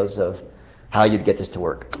scenarios of how you'd get this to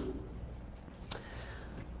work.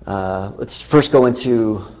 Let's first go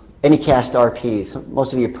into Anycast RP.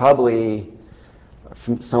 Most of you probably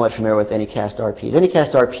somewhat familiar with Anycast RPs.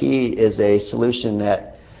 Anycast RP is a solution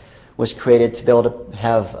that was created to be able to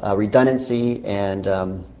have redundancy and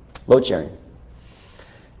load sharing.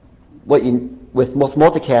 With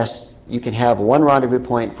multicast, you can have one rendezvous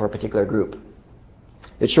point for a particular group.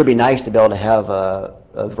 It sure be nice to be able to have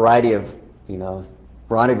a variety of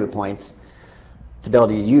rendezvous points to be able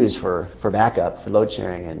to use for backup, for load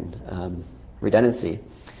sharing and redundancy.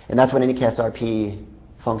 And that's what Anycast RP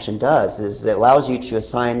function does, is it allows you to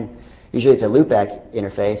assign, usually it's a loopback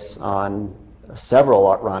interface on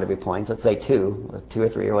several rendezvous points, let's say two or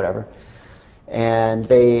three or whatever, and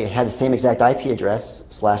they have the same exact IP address,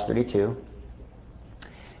 /32,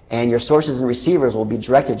 and your sources and receivers will be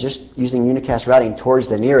directed just using unicast routing towards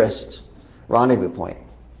the nearest rendezvous point.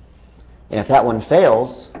 And if that one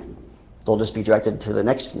fails, they'll just be directed to the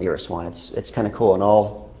next nearest one. It's kind of cool, and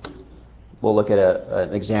we'll look at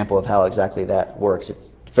an example of how exactly that works.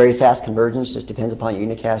 It's very fast convergence, just depends upon your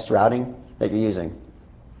unicast routing that you're using.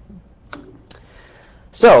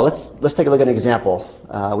 So let's take a look at an example.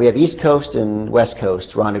 We have East Coast and West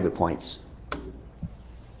Coast rendezvous points.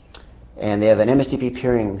 And they have an MSDP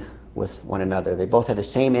peering with one another. They both have the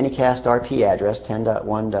same Anycast RP address,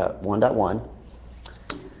 10.1.1.1.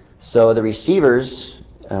 So the receivers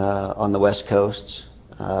on the West Coast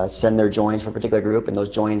send their joins for a particular group, and those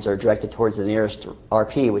joins are directed towards the nearest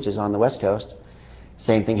RP, which is on the West Coast.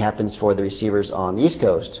 Same thing happens for the receivers on the East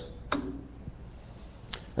Coast.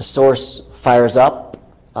 A source fires up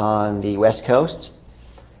on the West Coast,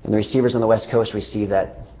 and the receivers on the West Coast receive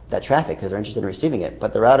that traffic because they're interested in receiving it.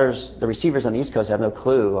 But the receivers on the East Coast have no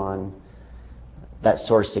clue on that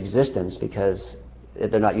source existence because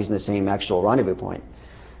they're not using the same actual rendezvous point.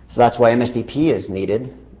 So that's why MSDP is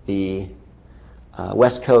needed. The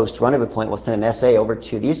West Coast rendezvous point will send an SA over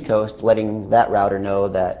to the East Coast, letting that router know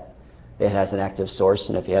that it has an active source,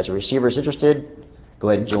 and if it has a receivers interested, go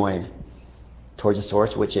ahead and join towards the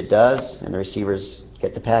source, which it does, and the receivers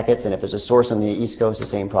get the packets, and if there's a source on the East Coast, the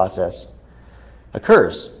same process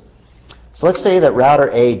occurs. So let's say that router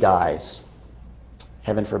A dies,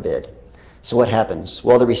 heaven forbid. So what happens?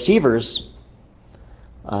 Well, the receivers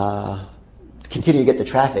continue to get the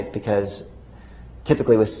traffic because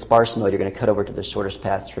typically with sparse mode, you're going to cut over to the shortest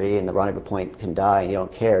path tree, and the rendezvous point can die, and you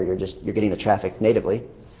don't care. You're getting the traffic natively.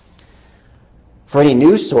 For any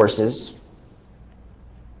new sources,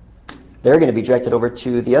 they're going to be directed over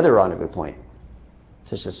to the other rendezvous point,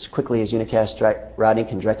 just as quickly as unicast routing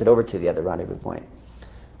can direct it over to the other rendezvous point.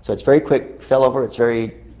 So it's very quick failover, it's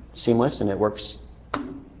very seamless, and it works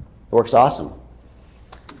awesome.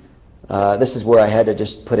 This is where I had to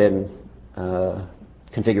just put in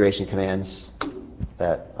configuration commands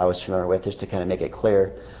that I was familiar with just to kind of make it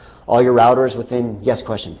clear. All your routers within, yes,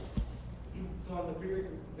 question? So on the previous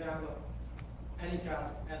example, Anycast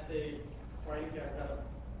SA or Anycast setup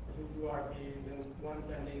between two RPs and one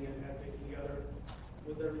sending and SA to the other,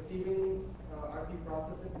 would the receiving RP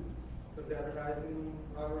process it? Because the advertising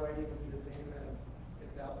router ID would be the same as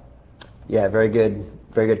itself? Yeah, very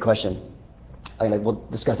good question. We'll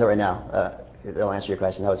discuss that right now. I'll answer your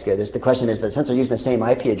question. That was good. The question is that since they're using the same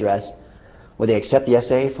IP address, would they accept the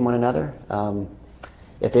SA from one another?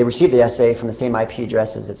 If they receive the SA from the same IP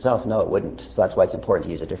address as itself, no, it wouldn't. So that's why it's important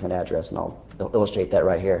to use a different address, and I'll illustrate that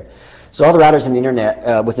right here. So all the routers in the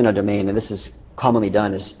internet within a domain, and this is commonly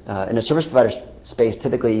done, is in a service provider space,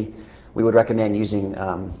 typically we would recommend using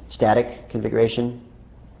static configuration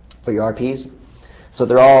for your RPs. So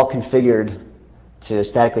they're all configured to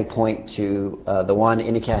statically point to the one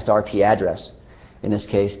Anycast RP address, in this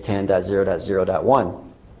case 10.0.0.1,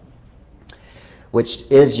 which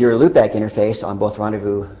is your loopback interface on both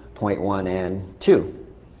rendezvous point 1 and 2.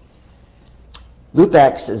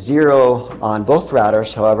 Loopbacks 0 on both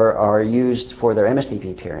routers, however, are used for their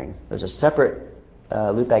MSDP peering. There's a separate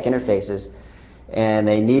loopback interfaces, and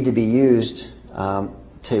they need to be used to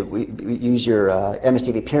use your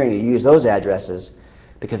MSDP peering to use those addresses,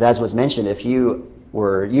 because as was mentioned, if you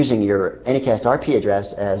were using your Anycast RP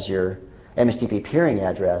address as your MSDP peering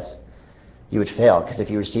address, you would fail, because if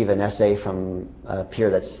you receive an SA from a peer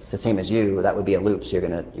that's the same as you, that would be a loop, so you're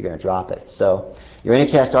gonna drop it. So your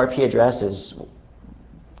Anycast RP address is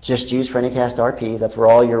just used for Anycast RPs. That's where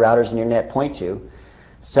all your routers in your net point to.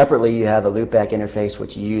 Separately, you have a loopback interface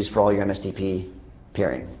which you use for all your MSDP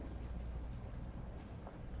peering.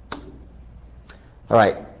 All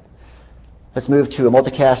right. Let's move to a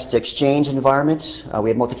multicast exchange environment. We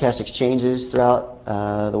have multicast exchanges throughout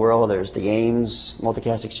the world. There's the Ames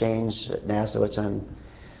multicast exchange at NASA, which I'm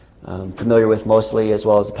familiar with mostly, as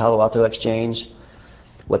well as the Palo Alto exchange.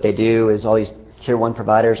 What they do is all these tier 1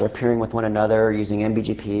 providers are peering with one another using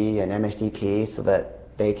MBGP and MSDP so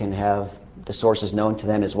that they can have the source is known to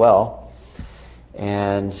them as well.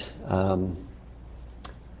 And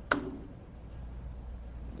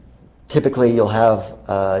typically you'll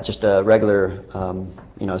have just a regular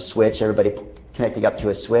switch, everybody connecting up to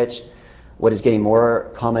a switch. What is getting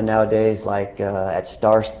more common nowadays, like at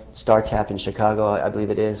StarTap in Chicago, I believe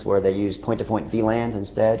it is, where they use point-to-point VLANs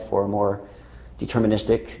instead for a more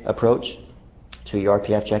deterministic approach to your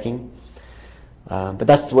RPF checking. But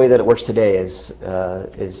that's the way that it works today, is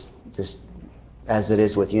just as it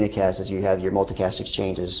is with unicast, as you have your multicast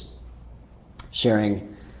exchanges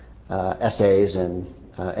sharing essays and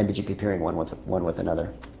NBGP peering one with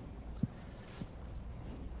another.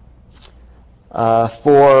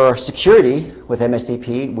 For security with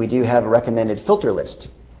MSDP, we do have a recommended filter list.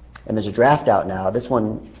 And there's a draft out now. This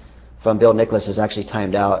one from Bill Nicholas is actually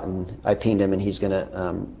timed out, and I pinged him, and he's going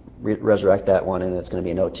to resurrect that one, and it's going to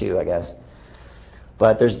be a note too, I guess.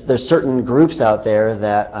 But there's certain groups out there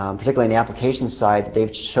that, particularly on the application side, that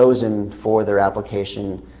they've chosen for their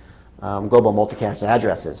application global multicast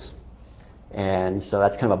addresses. And so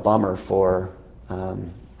that's kind of a bummer for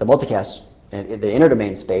the multicast, the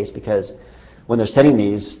interdomain space, because when they're sending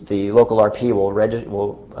these, the local RP will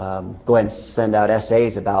go ahead and send out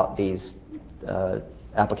essays about these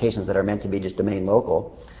applications that are meant to be just domain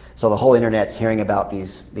local. So the whole internet's hearing about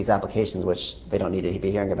these applications, which they don't need to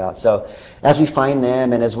be hearing about. So as we find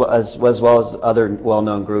them, and as well as other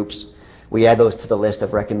well-known groups, we add those to the list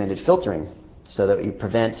of recommended filtering, so that we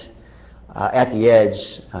prevent at the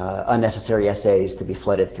edge unnecessary essays to be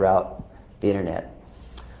flooded throughout the internet.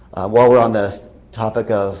 While we're on the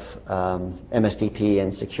topic of MSDP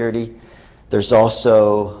and security, there's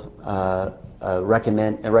also a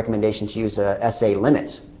recommendation to use a SA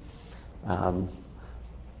limit.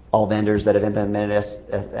 All vendors that have implemented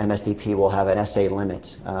MSDP will have an SA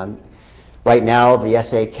limit. Right now, the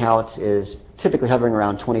SA count is typically hovering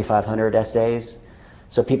around 2,500 essays.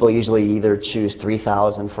 So people usually either choose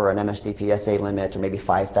 3,000 for an MSDP SA limit, or maybe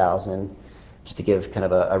 5,000, just to give kind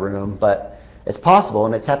of a room. But it's possible,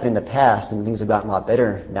 and it's happened in the past, and things have gotten a lot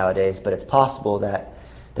better nowadays, but it's possible that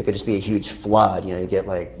there could just be a huge flood. You get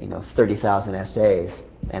 30,000 essays,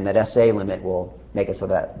 and that SA limit will make it so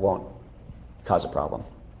that won't cause a problem.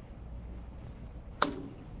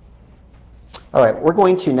 All right, we're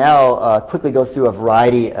going to now quickly go through a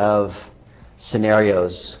variety of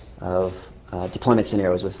scenarios, of deployment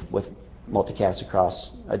scenarios with multicast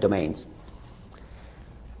across domains.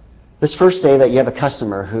 Let's first say that you have a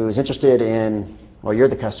customer who's interested in, or you're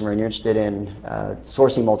the customer and you're interested in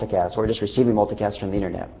sourcing multicast or just receiving multicast from the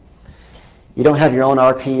internet. You don't have your own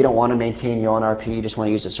RP, you don't want to maintain your own RP, you just want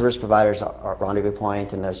to use the service provider's rendezvous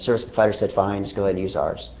point, and the service provider said, fine, just go ahead and use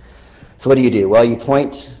ours. So what do? Well, you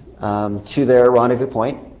point to their rendezvous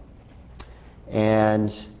point,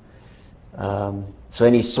 and so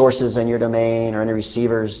any sources in your domain or any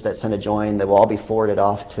receivers that send a join, they will all be forwarded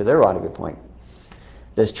off to their rendezvous point.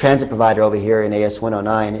 This transit provider over here in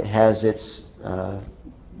AS109, it has its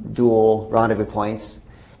dual rendezvous points,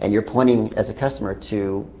 and you're pointing as a customer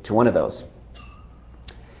to one of those.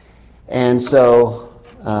 And so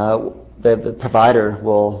the provider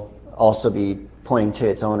will also be pointing to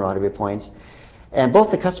its own rendezvous points. And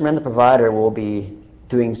both the customer and the provider will be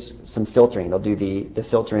doing some filtering. They'll do the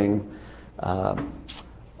filtering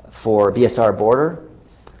for BSR border.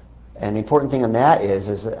 And the important thing on that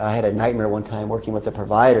is I had a nightmare one time working with a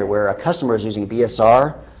provider where a customer is using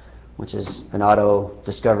BSR, which is an auto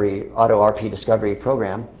RP discovery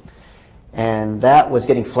program, and that was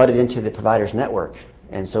getting flooded into the provider's network.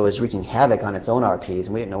 And so it was wreaking havoc on its own RPs,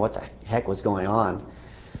 and we didn't know what the heck was going on.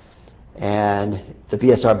 And the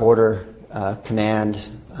BSR border command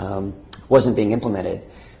wasn't being implemented,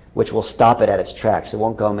 which will stop it at its tracks. It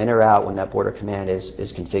won't go in or out when that border command is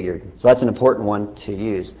configured. So that's an important one to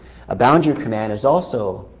use. A boundary command is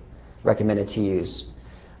also recommended to use.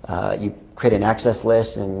 You create an access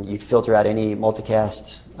list, and you filter out any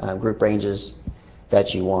multicast group ranges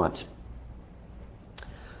that you want.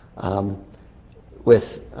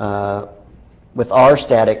 With our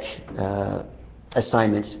static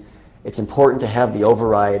assignments, it's important to have the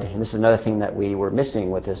override, and this is another thing that we were missing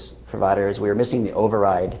with this provider, is we were missing the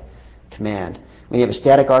override command. When you have a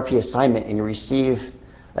static RP assignment and you receive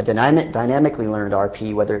a dynamically learned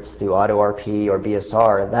RP, whether it's through auto RP or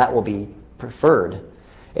BSR, that will be preferred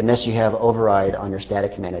unless you have override on your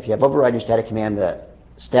static command. If you have override on your static command, the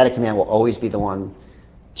static command will always be the one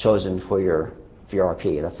chosen for your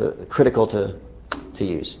RP. That's critical to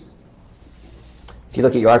use. If you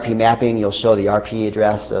look at your RP mapping, you'll show the RP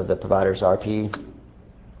address of the provider's RP.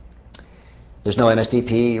 There's no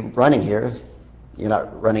MSDP running here. You're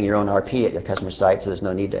not running your own RP at your customer site, so there's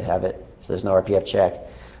no need to have it. So there's no RPF check.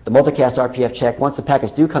 The multicast RPF check, once the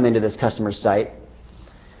packets do come into this customer's site,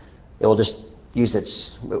 it will just use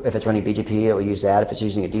its, if it's running BGP, it will use that. If it's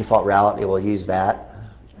using a default route, it will use that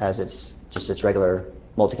as its regular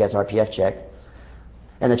multicast RPF check.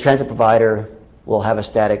 And the transit provider will have a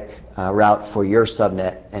static route for your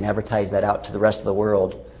subnet and advertise that out to the rest of the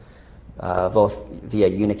world, both via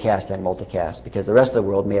unicast and multicast, because the rest of the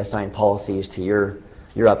world may assign policies to your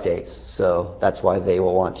updates. So that's why they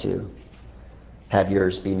will want to have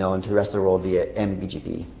yours be known to the rest of the world via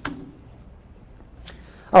MBGP.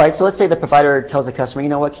 All right, so let's say the provider tells the customer, you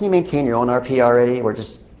know what, can you maintain your own RP already? Or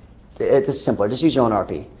it's just simpler, just use your own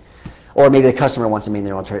RP. Or maybe the customer wants to maintain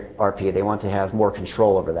their own RP. They want to have more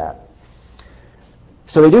control over that.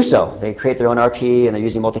 So they do so. They create their own RP, and they're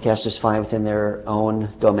using multicast just fine within their own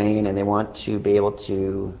domain, and they want to be able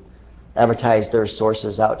to advertise their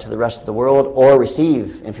sources out to the rest of the world or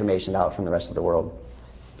receive information out from the rest of the world.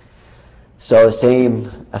 So the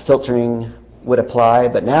same filtering would apply,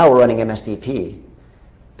 but now we're running MSDP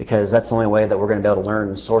because that's the only way that we're going to be able to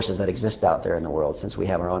learn sources that exist out there in the world, since we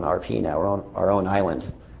have our own RP now, our own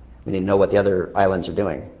island. We need to know what the other islands are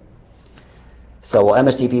doing. So we'll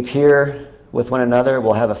MSDP peer with one another.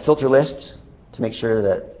 We'll have a filter list to make sure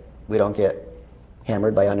that we don't get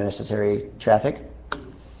hammered by unnecessary traffic.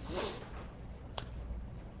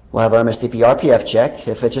 We'll have our MSDP RPF check.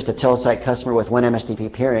 If it's just a telesite customer with one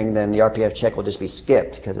MSDP peering, then the RPF check will just be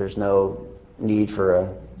skipped because there's no need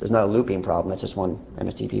for there's not a looping problem. It's just one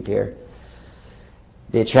MSDP peer.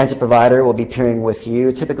 The transit provider will be peering with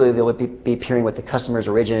you. Typically, they will be peering with the customer's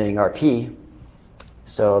originating RP.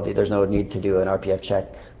 So there's no need to do an RPF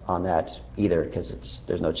check on that either because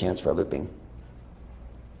there's no chance for a looping.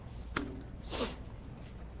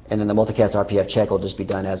 And then the multicast RPF check will just be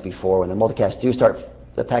done as before. When the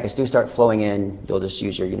packets do start flowing in, you'll just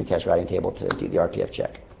use your unicast routing table to do the RPF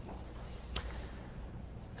check.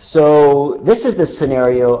 So this is the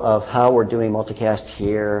scenario of how we're doing multicast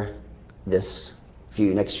here this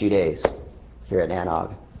next few days here at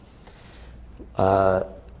NANOG.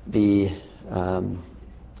 The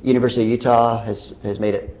University of Utah has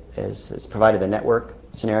provided the network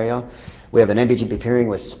scenario. We have an MBGP peering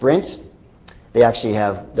with Sprint. They actually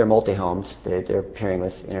they're multi-homed. They're peering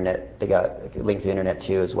with internet. They got linked to the internet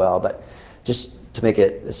too as well. But just to make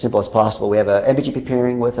it as simple as possible, we have a MBGP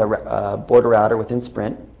peering with a border router within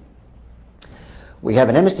Sprint. We have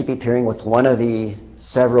an MSDP peering with one of the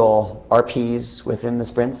several RPs within the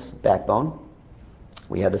Sprint's backbone.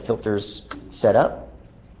 We have the filters set up.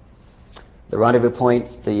 The rendezvous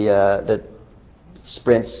point, the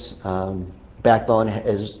Sprint's backbone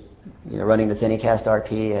is running this Anycast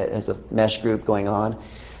RP as a mesh group going on.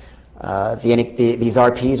 These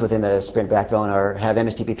RPs within the Sprint backbone have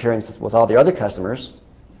MSDP peerings with all the other customers,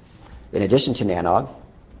 in addition to NANOG.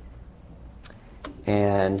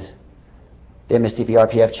 And the MSDP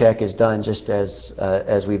RPF check is done just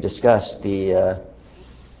as we've discussed. The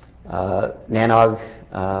NANOG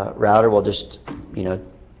router will just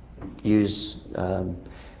use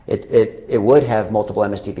it would have multiple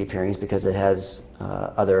MSDP peerings because it has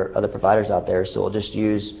other providers out there. So we'll just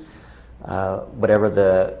use whatever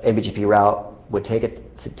the MBGP route would take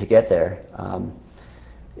it to get there.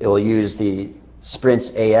 It will use the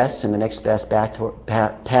Sprint's AS and the next best path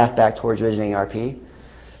back towards originating RP,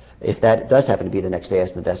 if that does happen to be the next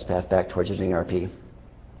AS and the best path back towards originating RP.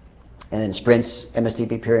 And then Sprint's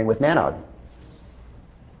MSDP peering with NANOG.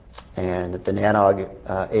 And the NANOG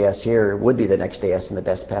AS here would be the next AS and the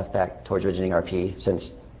best path back towards originating RP,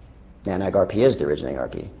 since NANOG RP is the originating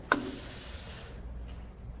RP.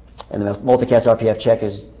 And the multicast RPF check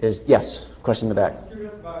is yes, question in the back. I'm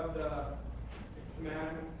curious about the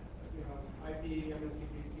command, IP,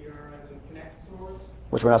 MSDP peer, and then connect source.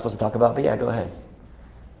 Which we're not supposed to talk about, but yeah, go ahead.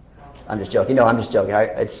 I'm just joking. No, I'm just joking.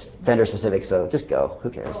 It's vendor specific, so just go. Who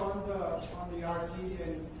cares? So on the RP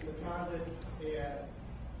and the transit AS,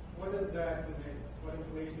 what does that convey? What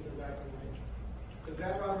information does that convey? Because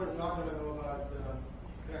that router is not going to know about the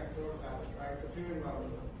connect source address, right? It's a peering router,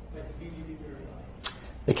 like the BGP peering router.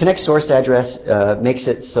 The connect source address makes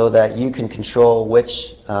it so that you can control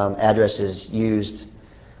which address is used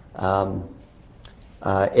in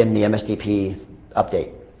the MSDP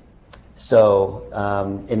update. So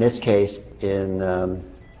in this case,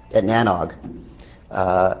 at NANOG,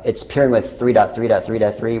 it's pairing with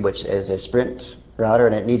 3.3.3.3, which is a Sprint router,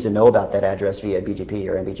 and it needs to know about that address via BGP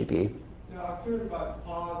or MBGP. Now, I was curious about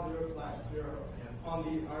POS0/0 on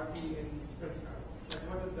the RP in Sprint router. Like,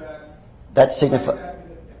 what is that?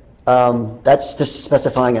 That's just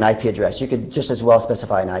specifying an IP address. You could just as well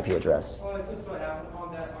specify an IP address. Oh, it's just what happened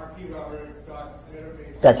on that RP router. It's got an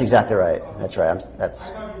interface. That's exactly right. That's right. I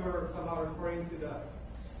thought you were somehow referring to the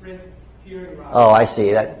peering route. Oh, I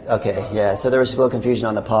see. That okay. Yeah. So there was a little confusion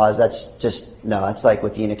on the pause. That's just no. That's like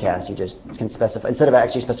with unicast. You just can specify instead of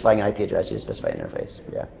actually specifying an IP address, you just specify an interface.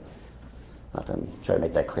 Yeah. I'll have to try to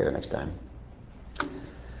make that clear next time.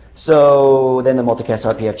 So then the multicast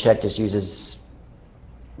RPF check just uses,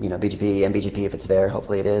 BGP and BGP if it's there.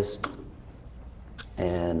 Hopefully it is.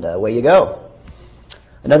 And away you go.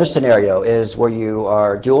 Another scenario is where you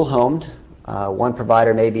are dual homed. One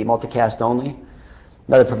provider may be multicast only.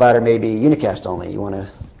 Another provider may be unicast only. You want to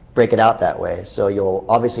break it out that way. So you'll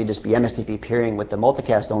obviously just be MSDP peering with the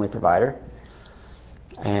multicast only provider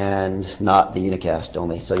and not the unicast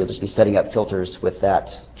only. So you'll just be setting up filters with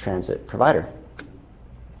that transit provider.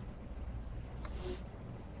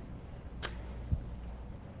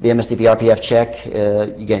 The MSDP RPF check,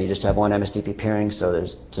 again, you just have one MSDP peering, so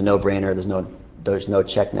it's a no-brainer. There's no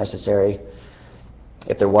check necessary.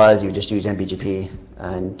 If there was, you would just use MBGP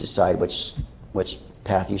and decide which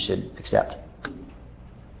path you should accept.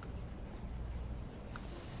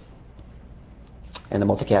 And the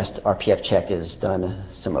multicast RPF check is done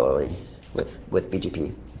similarly with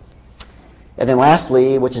BGP. And then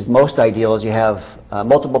lastly, which is most ideal, is you have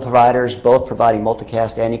multiple providers, both providing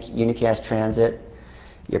multicast and unicast transit.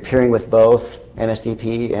 You're peering with both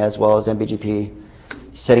MSDP as well as MBGP,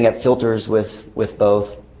 setting up filters with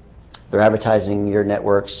both. They're advertising your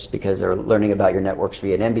networks because they're learning about your networks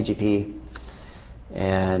via an MBGP.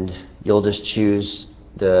 And you'll just choose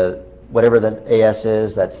whatever the AS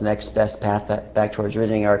is, that's the next best path back towards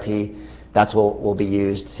originating RP. That's what will be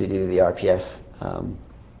used to do the RPF,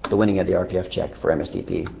 the winning of the RPF check for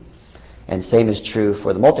MSDP. And same is true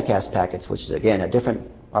for the multicast packets, which is again a different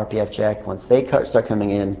RPF check. Once they start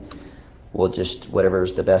coming in, we'll just,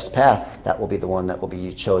 whatever's the best path, that will be the one that will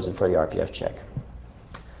be chosen for the RPF check.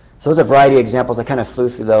 So there's a variety of examples. I kind of flew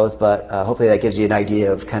through those, but hopefully that gives you an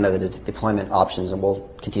idea of kind of the deployment options, and we'll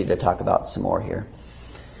continue to talk about some more here.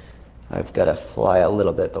 I've got to fly a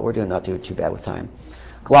little bit, but we're not doing too bad with time.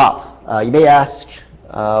 GLOP. You may ask,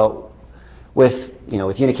 with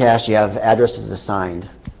unicast, you have addresses assigned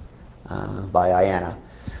by IANA.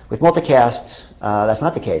 With multicast, that's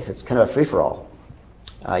not the case. It's kind of a free-for-all.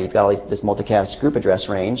 You've got all this multicast group address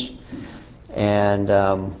range, and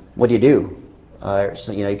what do you do?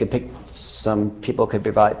 So you could pick. Some people could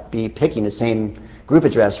be picking the same group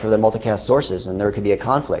address for the multicast sources, and there could be a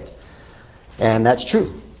conflict. And that's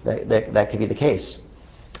true. That could be the case.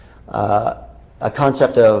 A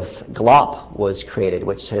concept of GLOP was created,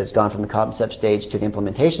 which has gone from the concept stage to the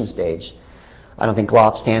implementation stage. I don't think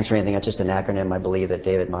GLOP stands for anything. It's just an acronym, I believe, that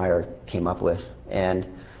David Meyer came up with. And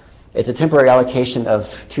it's a temporary allocation of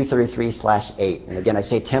 233/8. And again, I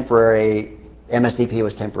say temporary. MSDP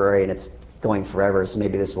was temporary, and it's going forever, so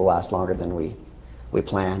maybe this will last longer than we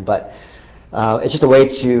plan. But it's just a way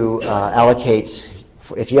to allocate.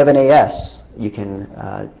 If you have an AS, you can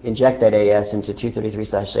inject that AS into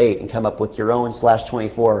 233/8 and come up with your own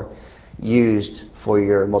 /24 used for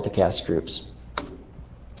your multicast groups.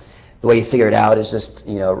 The way you figure it out is just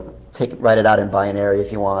write it out in binary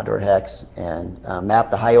if you want, or hex, and map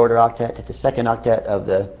the high order octet to the second octet of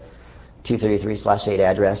the 233/8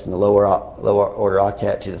 address, and the lower order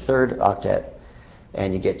octet to the third octet,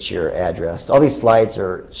 and you get your address. All these slides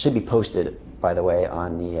should be posted, by the way,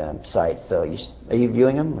 on the site. So are you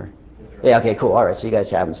viewing them? Or? Yeah, okay, cool. All right, so you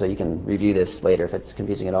guys have them, so you can review this later if it's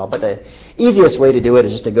confusing at all. But the easiest way to do it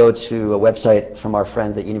is just to go to a website from our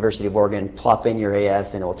friends at University of Oregon, plop in your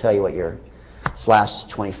AS, and it will tell you what your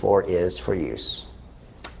 /24 is for use.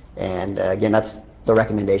 And again, that's the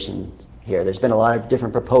recommendation here. There's been a lot of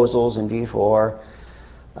different proposals in V4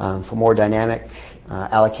 for more dynamic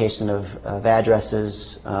allocation of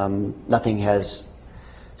addresses. Nothing has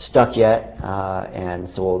stuck yet, and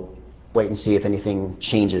so we'll wait and see if anything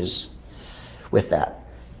changes with that.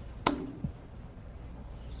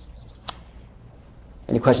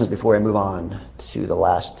 Any questions before I move on to the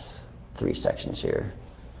last 3 sections here?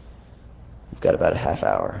 We've got about a half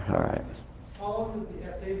hour. All right. How long is the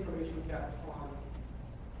SA information kept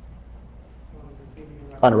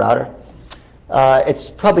on a router? It's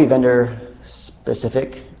probably vendor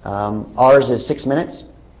specific. Ours is 6 minutes.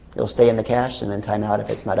 It'll stay in the cache and then time out if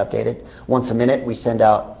it's not updated. Once a minute, we send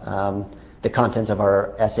out the contents of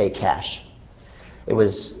our SA cache. It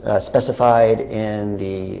was specified in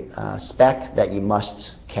the spec that you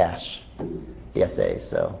must cache the SA.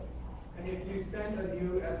 So. And if you send a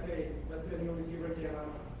new SA, let's say a new receiver came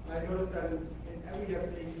out, I noticed that in every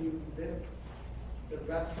SA you list the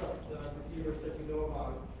rest of the receivers that you know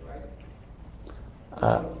about, right?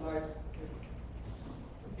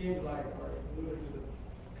 It seemed like, or alluded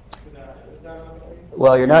to that. that not the case?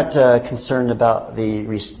 Well, you're not concerned about the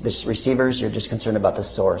receivers. You're just concerned about the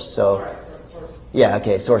source. So, All right, source. yeah,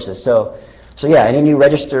 okay, sources. So yeah, any new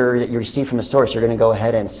register that you receive from a source, you're going to go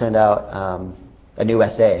ahead and send out a new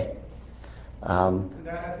SA. And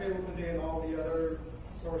that SA will contain all the other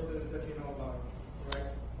sources that you know about,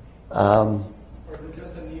 right? Or is it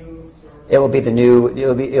just a new source? It will be the new.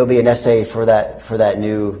 It'll be an SA for that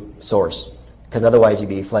new source, because otherwise you'd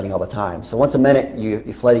be flooding all the time. So once a minute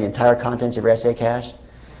you flood the entire contents of your SA cache.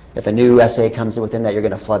 If a new SA comes within that, you're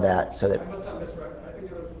going to flood that. So that. I must have misread it. I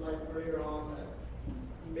think it was like earlier on that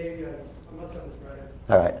maybe I must have misread it.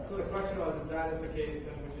 All right. So the question was, if that is the case,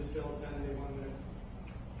 then would you still send a 1 minute?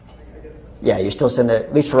 I guess that's. Yeah, you still send it.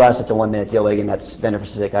 At least for us, it's a 1 minute deal. But again, that's vendor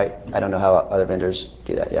specific. I don't know how other vendors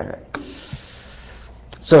do that. Yeah, right.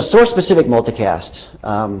 So source specific multicast.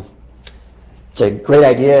 It's a great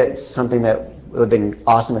idea. It's something that would have been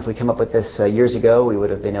awesome if we came up with this years ago. We would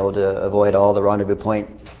have been able to avoid all the rendezvous point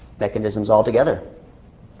mechanisms altogether.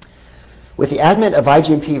 With the advent of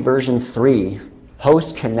IGMP version 3,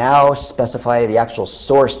 hosts can now specify the actual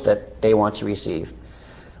source that they want to receive.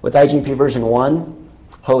 With IGMP version 1,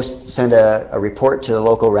 hosts send a report to the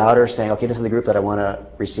local router saying, okay, this is the group that I want to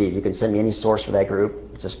receive. You can send me any source for that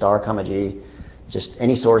group. It's a star, comma G, just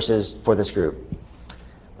any sources for this group.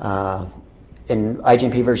 In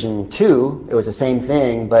IGMP version 2, it was the same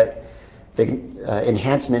thing, but the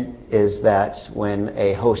enhancement is that when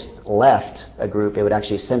a host left a group, it would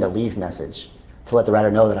actually send a leave message to let the router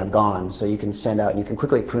know that I'm gone. So you can send out and you can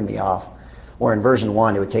quickly prune me off. Or in version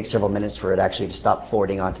 1, it would take several minutes for it actually to stop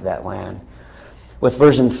forwarding onto that LAN. With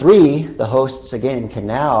version 3, the hosts, again, can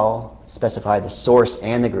now specify the source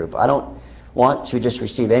and the group. I don't want to just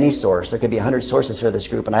receive any source. There could be 100 sources for this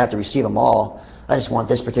group, and I have to receive them all. I just want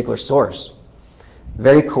this particular source.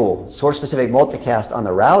 Very cool. Source-specific multicast on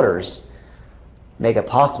the routers make it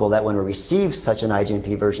possible that when we receive such an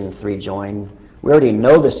IGMP version 3 join, we already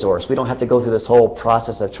know the source. We don't have to go through this whole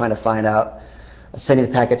process of trying to find out, sending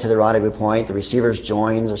the packet to the rendezvous point, the receiver's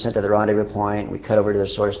joins are sent to the rendezvous point, we cut over to the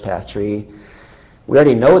source path tree. We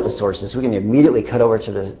already know what the source is. We can immediately cut over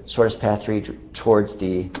to the source path tree towards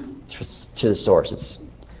to the source.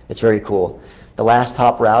 It's very cool. The last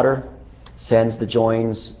hop router sends the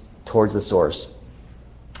joins towards the source.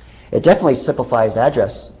 It definitely simplifies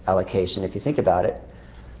address allocation if you think about it.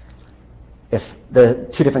 If the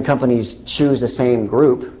two different companies choose the same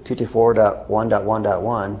group,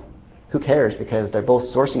 224.1.1.1, who cares, because they're both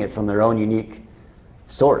sourcing it from their own unique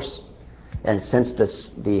source. And since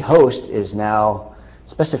the host is now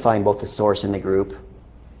specifying both the source and the group,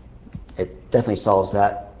 it definitely solves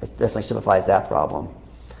that. It definitely simplifies that problem.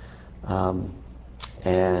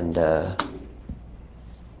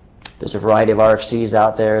 There's a variety of RFCs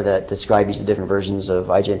out there that describe each of the different versions of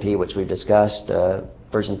IGMP, which we've discussed.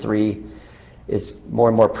 Version 3 is more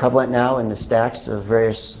and more prevalent now in the stacks of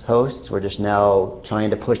various hosts. We're just now trying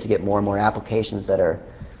to push to get more and more applications that are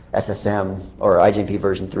SSM or IGMP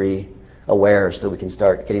version 3 aware, so that we can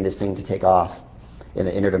start getting this thing to take off in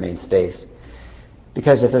the interdomain space.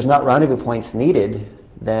 Because if there's not rendezvous points needed,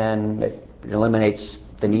 then it eliminates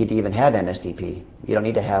the need to even have MSDP. You don't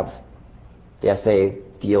need to have the SA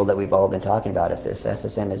deal that we've all been talking about if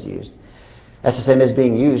SSM is used. SSM is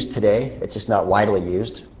being used today. It's just not widely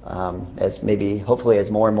used. As maybe, hopefully,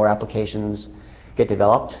 as more and more applications get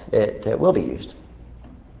developed, it will be used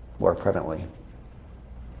more prevalently.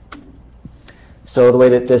 So the way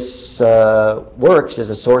that this works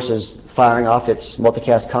is a source is firing off its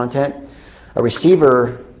multicast content. A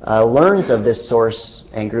receiver learns of this source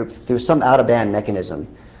and group through some out-of-band mechanism.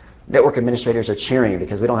 Network administrators are cheering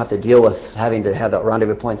because we don't have to deal with having to have the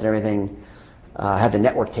rendezvous points and everything, have the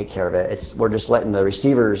network take care of it. We're just letting the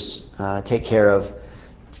receivers take care of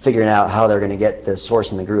figuring out how they're going to get the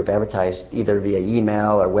source and the group advertised either via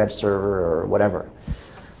email or web server or whatever.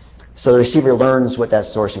 So the receiver learns what that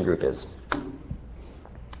source and group is.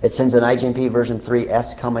 It sends an IGMP version 3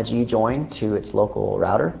 S, G join to its local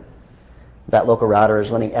router. That local router is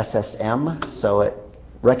running SSM, so it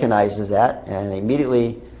recognizes that and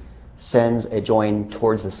immediately sends a join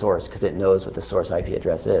towards the source because it knows what the source IP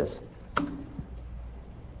address is.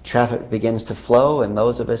 Traffic begins to flow, and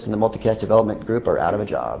those of us in the multicast development group are out of a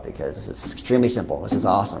job because this is extremely simple. This is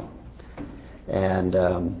awesome. And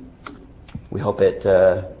we hope it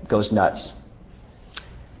goes nuts.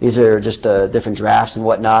 These are just different drafts and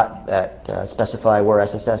whatnot that specify where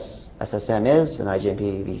SSM is and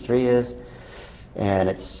IGMP v3 is. And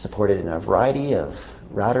it's supported in a variety of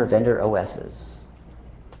router vendor OSs.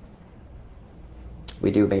 We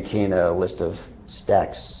do maintain a list of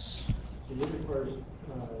stacks. So this requires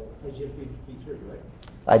IGMP v3, right?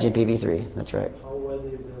 IGMP v3, that's right. How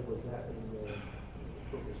widely available is that in the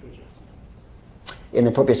in the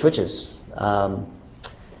appropriate switches.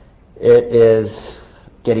 It is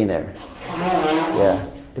getting there. Yeah.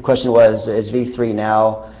 The question was, is V3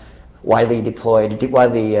 now widely deployed,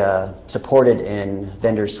 widely supported in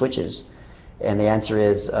vendor switches? And the answer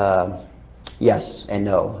is yes and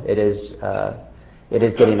no. It is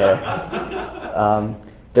getting there.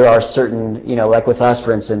 There are certain, like with us,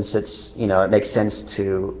 for instance, it makes sense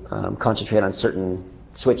to concentrate on certain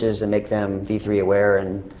switches and make them V3 aware,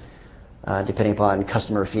 and depending upon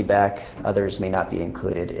customer feedback, others may not be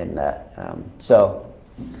included in that.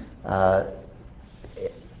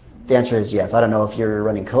 The answer is yes. I don't know if you're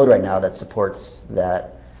running code right now that supports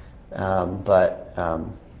that, but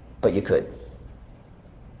you could.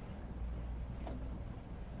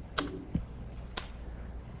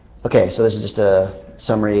 Okay, so this is just a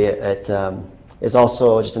summary. It is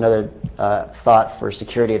also just another thought for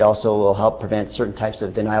security. It also will help prevent certain types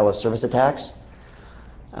of denial of service attacks.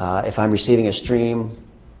 If I'm receiving a stream,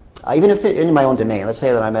 even if it's in my own domain, let's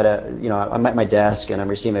say that I'm at my desk and I'm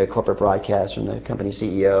receiving a corporate broadcast from the company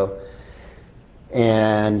CEO,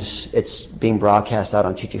 and it's being broadcast out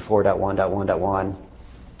on 224.1.1.1.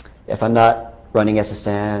 If I'm not running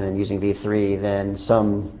SSM and using V3, then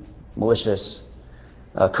some malicious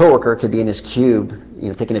coworker could be in his cube,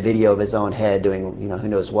 taking a video of his own head doing, who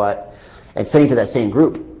knows what, and sending to that same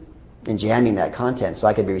group and jamming that content. So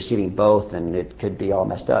I could be receiving both, and it could be all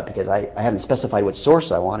messed up because I haven't specified which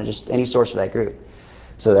source I wanted, just any source for that group.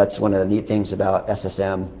 So that's one of the neat things about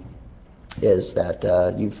SSM is that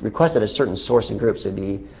you've requested a certain source and group, so it'd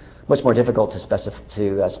be much more difficult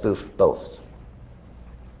to spoof both.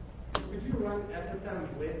 Could you run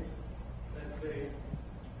SSM with, let's say,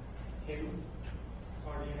 him,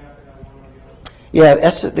 or do you have to have one or the other? Yeah,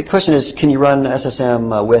 the question is, can you run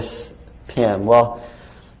SSM with PIM? Well,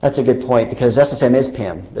 that's a good point because SSM is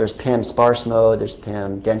PIM. There's PIM sparse mode, there's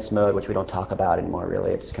PIM dense mode, which we don't talk about anymore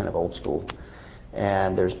really. It's kind of old school.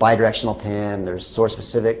 And there's bidirectional PIM, there's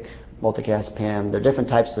source-specific multicast PIM. There are different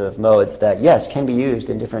types of modes that, yes, can be used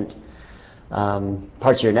in different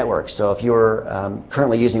parts of your network. So if you're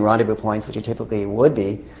currently using rendezvous points, which you typically would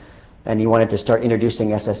be, and you wanted to start introducing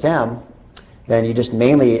SSM, then you just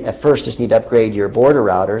mainly, at first, just need to upgrade your border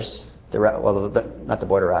routers, not the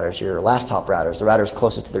border routers, your last hop routers, the routers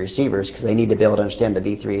closest to the receivers, because they need to be able to understand the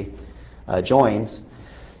V3 joins.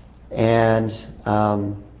 And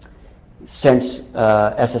since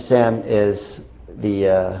SSM is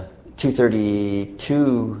the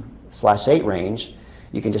 232/8 range,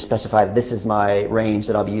 you can just specify that this is my range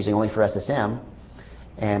that I'll be using only for SSM.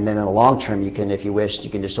 And then in the long term, you can, if you wish, you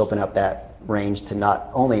can just open up that range to not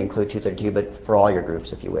only include 232, but for all your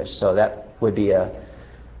groups if you wish. So that would be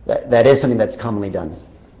that is something that's commonly done.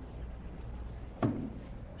 Have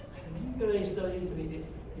you got any studies? I mean,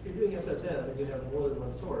 if you're doing SSM and you have more than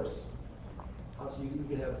one source, obviously you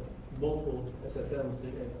can have multiple SSMs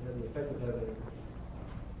and the effect of having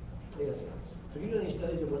ASMs. Have you done any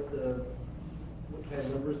studies of what kind of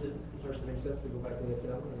numbers that starts to make sense to go back to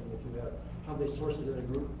ASM? And if you have how many sources in a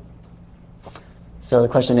group? So the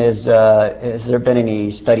question is, has there been any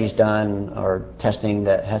studies done or testing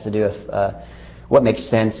that has to do with what makes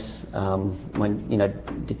sense when,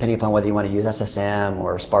 depending upon whether you want to use SSM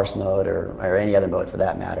or sparse mode or any other mode for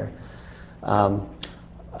that matter. I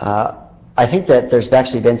think that there's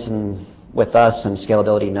actually been some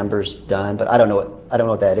scalability numbers done, but I don't know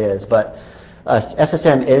what that is. But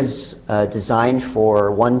SSM is designed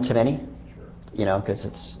for one-to-many, because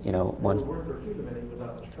it's one. It would work for few-to-many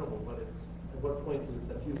without much trouble, but at what point is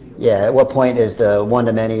the few? Yeah, at what point is the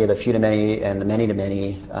one-to-many, the few-to-many, and the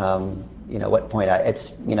many-to-many? What point?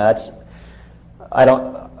 That's an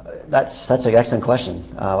excellent question.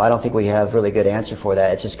 I don't think we have really good answer for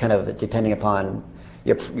that. It's just kind of depending upon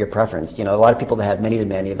your preference. A lot of people that have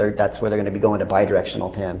many-to-many, that's where they're going to be going to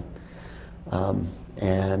bidirectional PIM.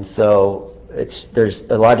 And so there's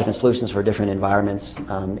a lot of different solutions for different environments.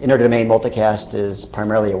 Interdomain multicast is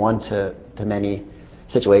primarily a one-to-many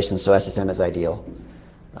situation, so SSM is ideal.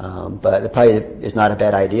 But it probably is not a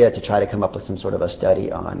bad idea to try to come up with some sort of a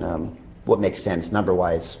study on what makes sense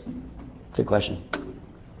number-wise. Good question.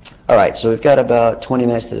 All right, so we've got about 20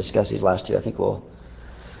 minutes to discuss these last two. I think we'll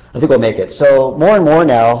make it. So more and more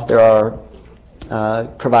now, there are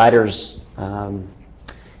providers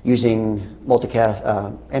using multicast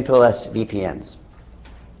MPLS VPNs.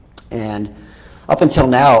 And up until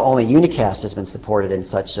now, only unicast has been supported in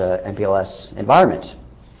such a MPLS environment.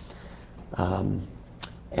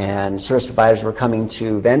 And service providers were coming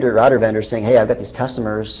to router vendors saying, hey, I've got these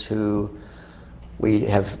customers who we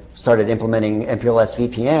have started implementing MPLS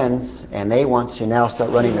VPNs, and they want to now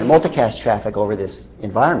start running their multicast traffic over this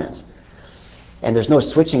environment. And there's no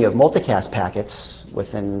switching of multicast packets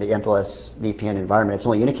within the MPLS VPN environment. It's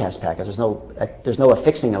only unicast packets. There's no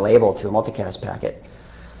affixing a label to a multicast packet.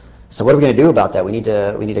 So what are we going to do about that? We need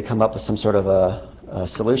to come up with some sort of a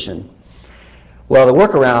solution. Well, the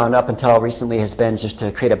workaround up until recently has been just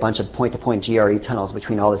to create a bunch of point-to-point GRE tunnels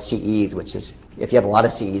between all the CEs, which is, if you have a lot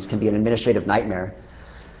of CEs, can be an administrative nightmare.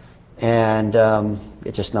 And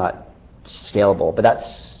it's just not scalable. But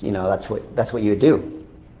that's what you would do.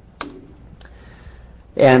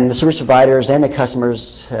 And the service providers and the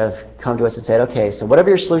customers have come to us and said, okay, so whatever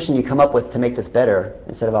your solution you come up with to make this better,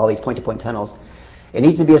 instead of all these point-to-point tunnels, it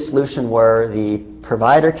needs to be a solution where the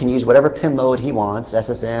provider can use whatever PIM mode he wants,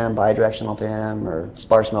 SSM, bidirectional PIM, or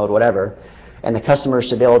sparse mode, whatever, and the customers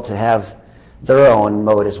should be able to have their own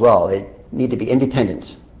mode as well. They need to be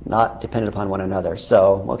independent, not dependent upon one another.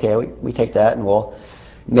 So, okay, we take that and we'll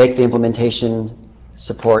make the implementation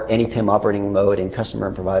support any PIM operating mode in customer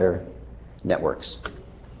and provider networks.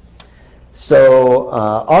 So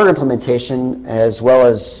our implementation, as well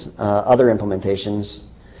as other implementations,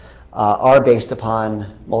 are based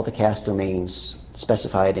upon multicast domains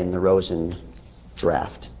specified in the Rosen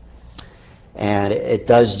draft. And it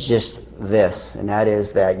does just this, and that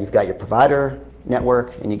is that you've got your provider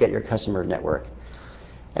network and you get your customer network.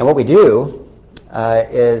 And what we do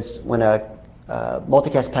is when a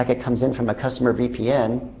multicast packet comes in from a customer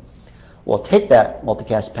VPN, we'll take that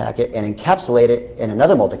multicast packet and encapsulate it in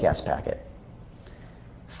another multicast packet,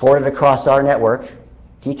 forward it across our network,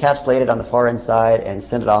 decapsulate it on the far end side, and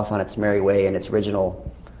send it off on its merry way in its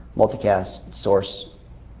original multicast source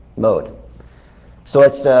mode. So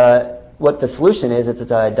it's what the solution is.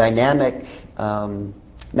 It's a dynamic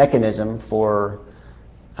mechanism for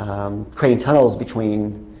creating tunnels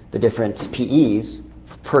between the different PEs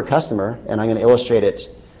per customer, and I'm going to illustrate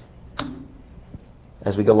it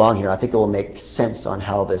as we go along here. I think it will make sense on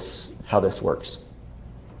how this works.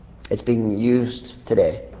 It's being used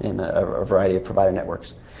today in a variety of provider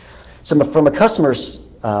networks. So from a customer's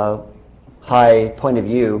high point of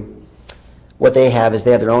view, what they have is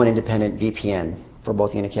they have their own independent VPN for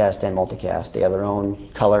both unicast and multicast. They have their own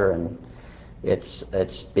color, and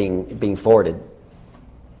it's being forwarded.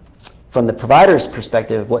 From the provider's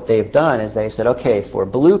perspective, what they've done is they said, okay, for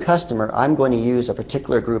blue customer, I'm going to use a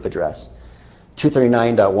particular group address,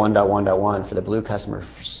 239.1.1.1 for the blue customer,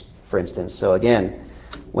 for instance. So again,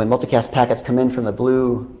 when multicast packets come in from the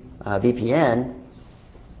blue VPN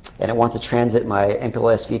and it wants to transit my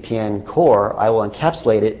MPLS VPN core, I will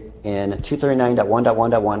encapsulate it in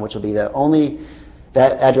 239.1.1.1, which will be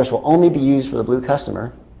that address will only be used for the blue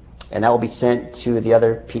customer, and that will be sent to the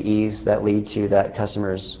other PEs that lead to that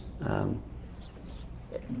customer's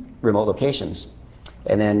remote locations.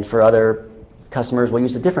 And then for other customers, we'll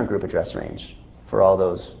use a different group address range for all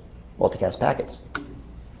those multicast packets.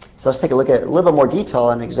 So let's take a look at a little bit more detail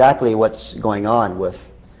on exactly what's going on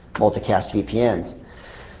with multicast VPNs.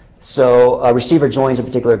 So a receiver joins a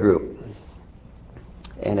particular group,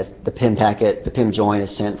 and it's the PIM packet, the PIM join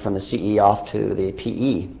is sent from the CE off to the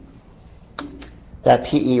PE. That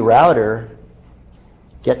PE router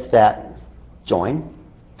gets that join,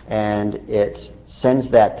 and it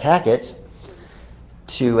sends that packet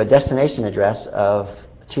to a destination address of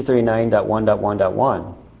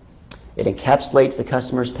 239.1.1.1. It encapsulates the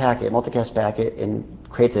customer's packet, multicast packet, and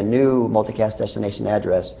creates a new multicast destination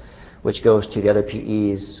address, which goes to the other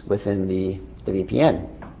PEs within the VPN.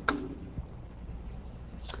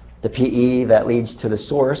 The PE that leads to the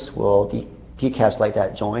source will decapsulate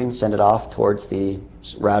that join, send it off towards the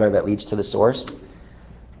router that leads to the source.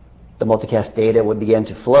 The multicast data would begin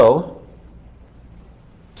to flow.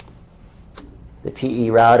 The PE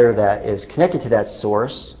router that is connected to that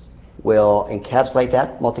source will encapsulate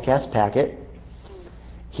that multicast packet.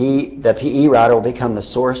 The PE router will become the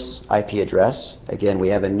source IP address. Again, we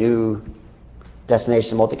have a new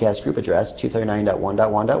destination multicast group address,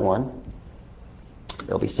 239.1.1.1.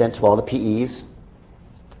 They'll be sent to all the PEs.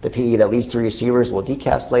 The PE that leads to receivers will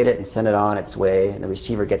decapsulate it and send it on its way, and the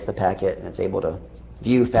receiver gets the packet and it's able to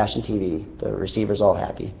view Fashion TV. The receiver's all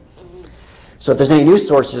happy. So if there's any news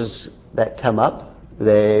sources that come up,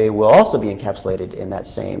 they will also be encapsulated in that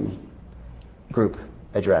same group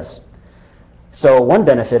address. So one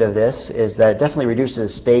benefit of this is that it definitely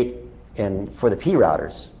reduces state for the P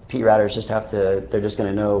routers. P routers they're just going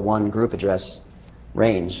to know one group address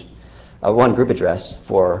range, one group address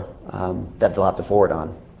for that they'll have to forward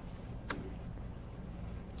on.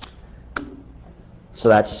 So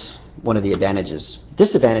that's one of the advantages.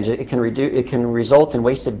 Disadvantage, it can result in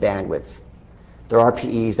wasted bandwidth. There are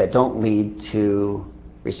PEs that don't lead to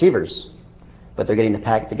receivers, but they're getting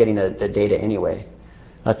the data anyway.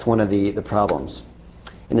 That's one of the problems.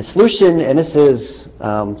 And the solution, and this is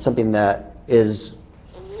something that is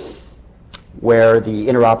where the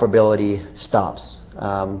interoperability stops.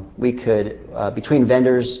 We could, between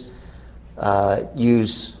vendors,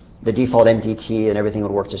 use the default MDT and everything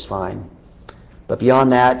would work just fine. But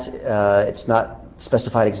beyond that, it's not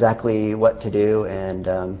specified exactly what to do, and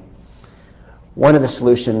one of the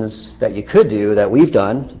solutions that you could do, that we've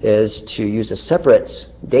done, is to use a separate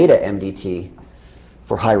data MDT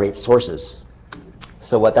for high rate sources.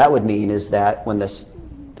 So what that would mean is that when the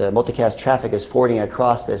multicast traffic is forwarding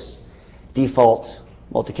across this default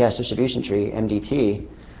multicast distribution tree, MDT,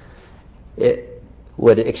 it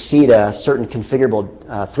would exceed a certain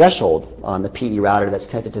configurable threshold on the PE router that's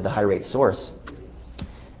connected to the high rate source.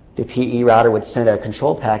 The PE router would send a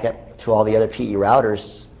control packet to all the other PE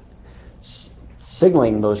routers,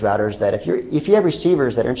 signaling those routers that if you have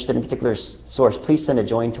receivers that are interested in a particular source, please send a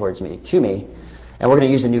join to me, and we're going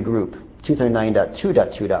to use a new group,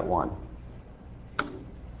 239.2.2.1.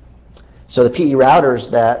 So the PE routers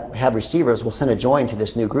that have receivers will send a join to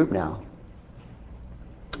this new group now.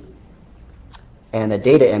 And the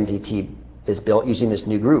data MDT is built using this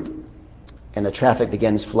new group, and the traffic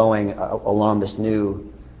begins flowing along this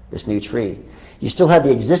new tree. You still have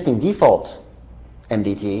the existing default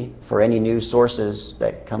MDT for any new sources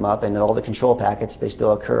that come up, and all the control packets, they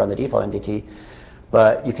still occur on the default MDT,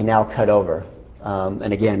 but you can now cut over.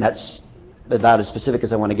 And again, that's about as specific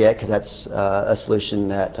as I want to get, because that's a solution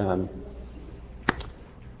that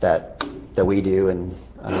that we do, and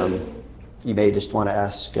you may just want to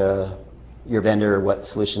ask your vendor what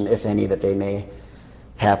solution, if any, that they may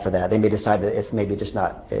have for that. They may decide that it's maybe just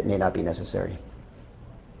not, it may not be necessary.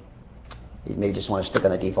 You may just want to stick on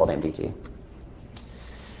the default MDT.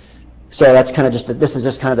 So that's kind of just this is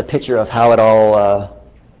just kind of the picture of how it all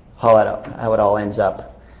ends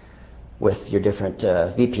up with your different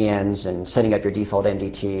VPNs and setting up your default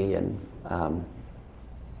MDT, and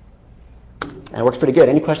it works pretty good.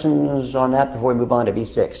 Any questions on that before we move on to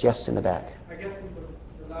V6? Yes, in the back. I guess in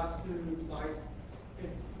the last two slides,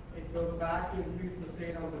 it goes back to increase the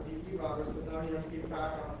state on the DP routers, because now you have to keep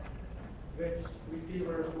track of which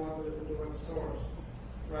receivers want to listen to which source,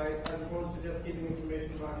 right? As opposed to just keeping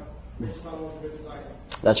information about which tunnel to which site.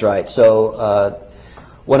 That's right. So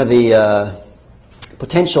one of the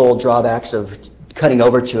potential drawbacks of cutting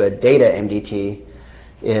over to a data MDT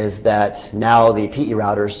is that now the PE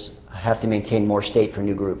routers have to maintain more state for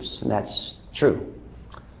new groups, and that's true.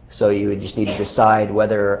 So you would just need to decide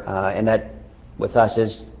whether, and that with us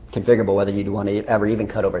is configurable, whether you'd want to ever even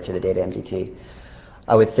cut over to the data MDT.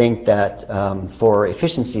 I would think that for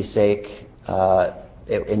efficiency's sake,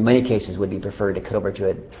 it, in many cases, would be preferred to cut over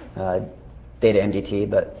to a data MDT,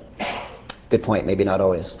 but good point, maybe not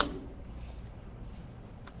always.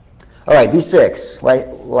 All right, V6,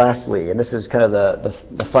 lastly, and this is kind of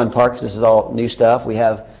the fun part, because this is all new stuff. We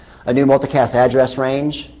have a new multicast address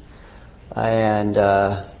range, and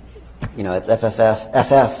you know, it's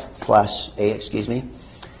FF/A, excuse me.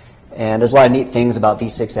 And there's a lot of neat things about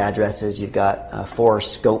V6 addresses. You've got 4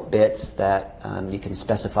 scope bits that you can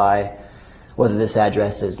specify whether this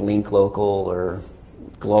address is link local or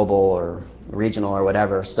global or regional or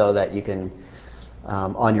whatever, so that you can,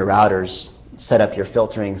 on your routers, set up your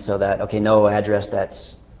filtering so that, okay, no address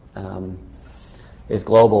that's is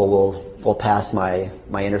global will pass my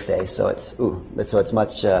interface. So it's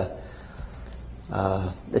much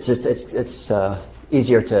it's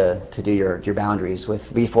easier to do your boundaries.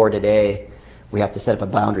 With V4 today, we have to set up a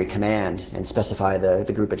boundary command and specify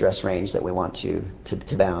the group address range that we want to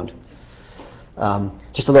bound.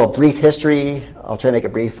 Just a little brief history. I'll try to make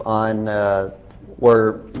it brief on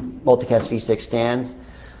where Multicast V6 stands.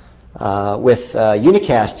 With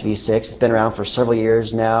Unicast V6, it's been around for several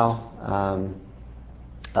years now.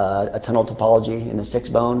 A tunnel topology in the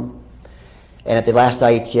 6-bone. And at the last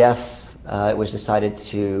IETF, it was decided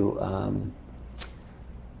to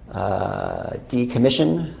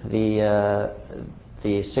decommission the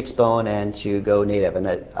 6-bone and to go native. And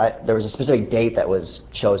there was a specific date that was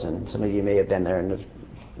chosen. Some of you may have been there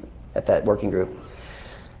at that working group.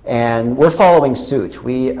 And we're following suit.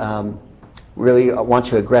 We really want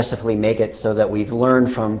to aggressively make it so that we've learned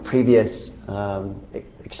from previous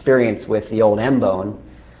experience with the old M-bone,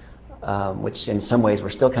 which in some ways we're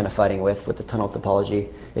still kind of fighting with the tunnel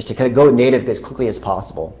topology, is to kind of go native as quickly as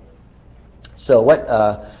possible. So what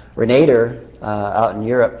Renator out in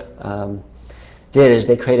Europe did is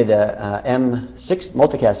they created a M6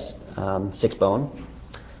 multicast 6-bone.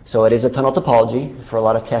 So it is a tunnel topology for a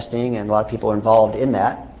lot of testing, and a lot of people are involved in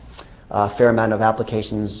that. A fair amount of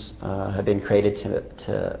applications have been created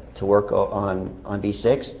to work on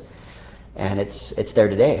V6, and it's there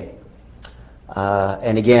today.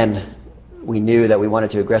 And again, we knew that we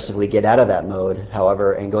wanted to aggressively get out of that mode,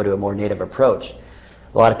 however, and go to a more native approach.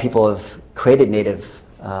 A lot of people have created native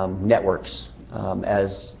networks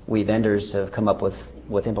as we vendors have come up with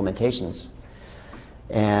implementations.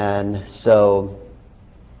 And so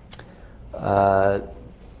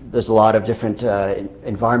there's a lot of different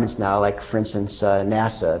environments now, like for instance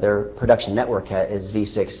NASA, their production network is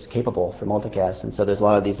V6 capable for multicast, and so there's a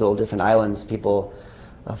lot of these little different islands, people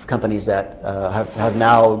of companies that have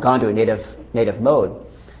now gone to a native mode.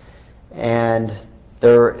 And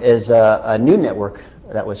there is a new network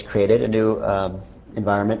that was created, a new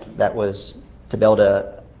environment that was to be able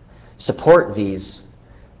to support these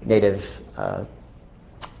native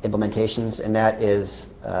implementations, and that is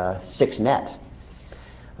 6net.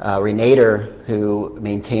 Renator, who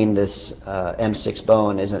maintained this M6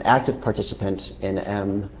 bone, is an active participant in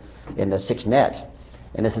the 6net.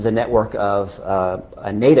 And this is a network of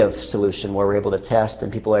a native solution where we're able to test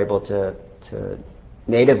and people are able to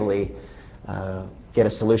natively get a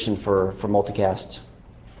solution for multicast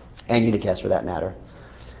and unicast for that matter.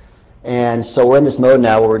 And so we're in this mode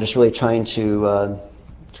now where we're just really trying to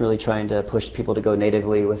push people to go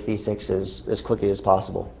natively with V6 as quickly as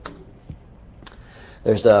possible.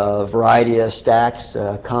 There's a variety of stacks.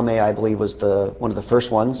 Kame, I believe, was one of the first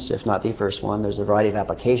ones, if not the first one. There's a variety of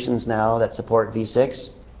applications now that support V6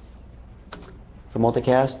 for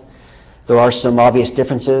multicast. There are some obvious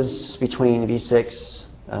differences between V6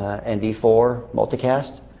 and V4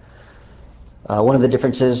 multicast. One of the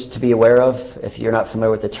differences to be aware of, if you're not familiar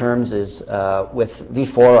with the terms, is with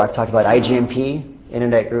V4, I've talked about IGMP,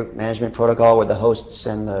 Internet Group Management Protocol, with the hosts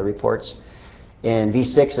and the reports. In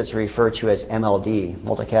V6, it's referred to as MLD,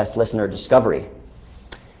 Multicast Listener Discovery.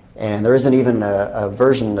 And there isn't even a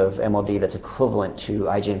version of MLD that's equivalent to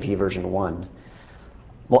IGMP version 1.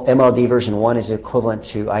 Well, MLD version 1 is equivalent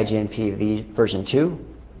to IGMP version 2,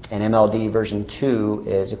 and MLD version 2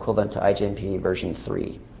 is equivalent to IGMP version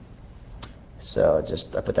 3. So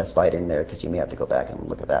I put that slide in there because you may have to go back and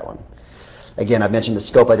look at that one. Again, I've mentioned the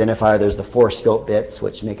scope identifier. There's the 4 scope bits,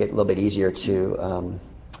 which make it a little bit easier to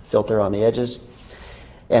filter on the edges.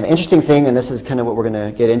 And the interesting thing, and this is kind of what we're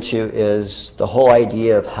going to get into, is the whole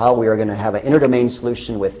idea of how we are going to have an interdomain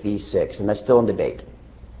solution with V6, and that's still in debate.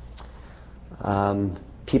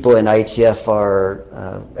 People in IETF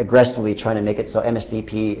are aggressively trying to make it so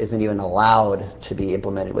MSDP isn't even allowed to be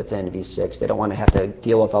implemented within V6. They don't want to have to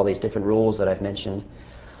deal with all these different rules that I've mentioned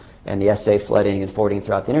and the SA flooding and forwarding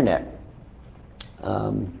throughout the internet.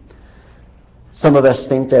 Some of us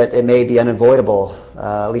think that it may be unavoidable,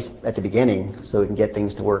 at least at the beginning, so we can get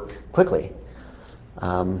things to work quickly.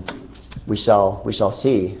 We shall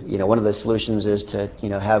see. One of the solutions is to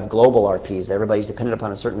have global RPs. Everybody's dependent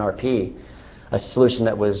upon a certain RP. A solution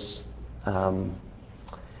that was brought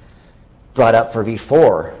up for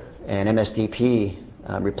V4 and MSDP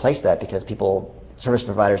replaced that because service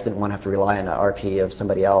providers didn't want to have to rely on an RP of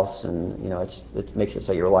somebody else, and it makes it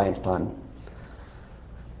so you're reliant upon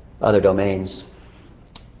other domains.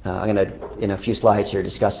 I'm going to, in a few slides here,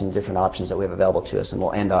 discuss some different options that we have available to us, and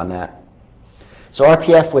we'll end on that. So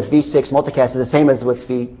RPF with V6 multicast is the same as with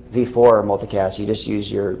V4 multicast. You just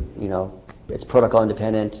use your, it's protocol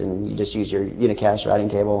independent, and you just use your unicast routing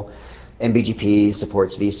table. MBGP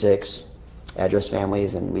supports V6 address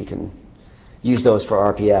families, and we can use those for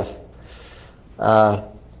RPF.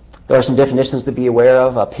 There are some definitions to be aware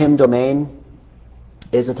of. A PIM domain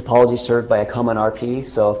is a topology served by a common RP.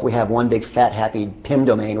 So if we have one big fat happy PIM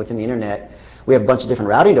domain within the internet, we have a bunch of different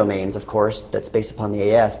routing domains, of course, that's based upon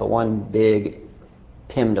the AS, but one big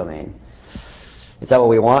PIM domain. Is that what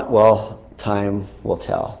we want? Well, time will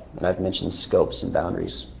tell. And I've mentioned scopes and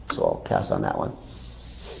boundaries, so I'll pass on that one.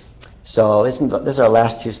 So this is our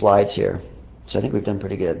last 2 slides here. So I think we've done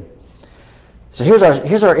pretty good. So here's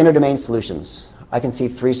our interdomain solutions. I can see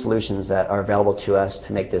 3 solutions that are available to us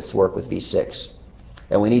to make this work with V6.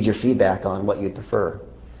 And we need your feedback on what you'd prefer.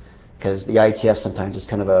 Because the IETF sometimes is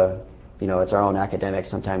kind of it's our own academic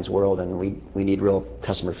sometimes world, and we need real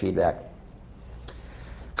customer feedback.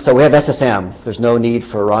 So we have SSM. There's no need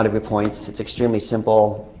for rendezvous points. It's extremely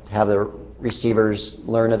simple to have the receivers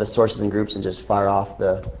learn of the sources and groups and just fire off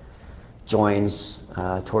the joins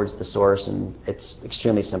towards the source, and it's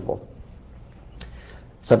extremely simple.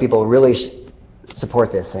 Some people really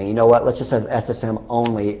support this, saying, you know what, let's just have SSM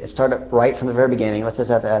only. Start it right from the very beginning. Let's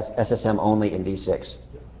just have SSM only in V6.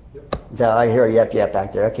 Yep. I hear a yep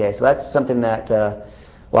back there. Okay, so that's something that a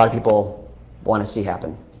lot of people want to see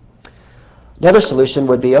happen. Another solution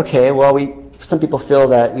would be, okay, well, some people feel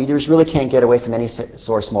that we just really can't get away from any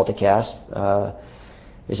source multicast.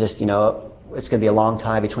 It's just, it's going to be a long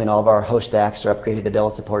time between all of our host stacks are upgraded to be able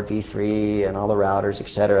to support v3 and all the routers, et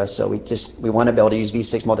cetera. So we want to be able to use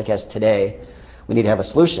v6 multicast today. We need to have a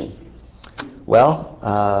solution. Well,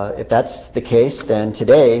 if that's the case, then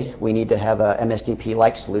today we need to have a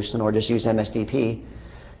MSDP-like solution, or just use MSDP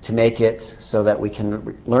to make it so that we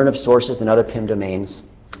can learn of sources and other PIM domains.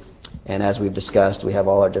 And as we've discussed, we have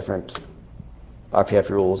all our different RPF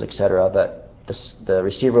rules, et cetera, but the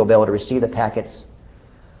receiver will be able to receive the packets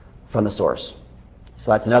from the source.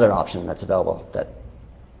 So that's another option that's available that's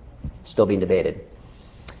still being debated.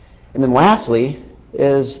 And then lastly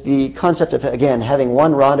is the concept of, again, having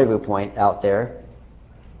one rendezvous point out there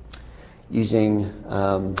using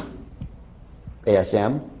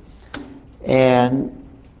ASM, and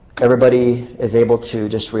everybody is able to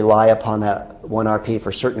just rely upon that one RP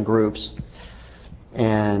for certain groups,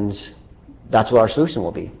 and that's what our solution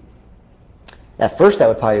will be. At first that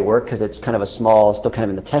would probably work because it's kind of a small, still kind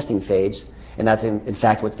of in the testing phase, and that's in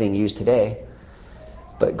fact what's being used today.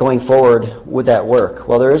 But going forward, would that work?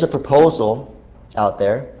 Well, there is a proposal out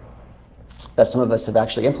there that some of us have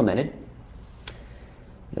actually implemented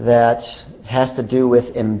that has to do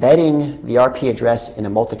with embedding the RP address in a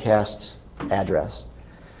multicast address.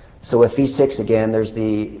 So with v6, again,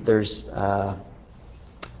 there's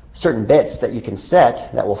certain bits that you can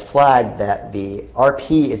set that will flag that the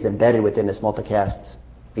RP is embedded within this multicast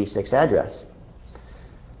v6 address.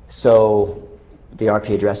 So the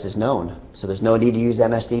RP address is known. So there's no need to use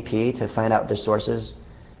MSDP to find out their sources.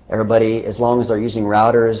 Everybody, as long as they're using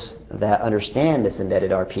routers that understand this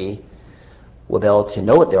embedded RP, will be able to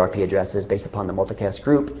know what the RP address is based upon the multicast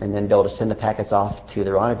group, and then be able to send the packets off to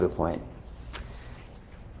the rendezvous point.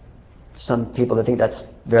 Some people that think that's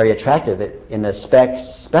very attractive. It, in the spec,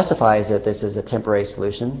 specifies that this is a temporary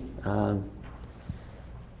solution.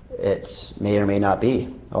 It may or may not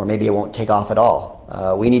be, or maybe it won't take off at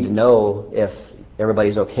all. We need to know if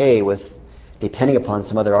everybody's okay with depending upon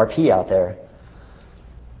some other RP out there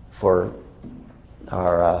for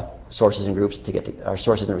our sources and groups to get our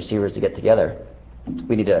sources and receivers to get together.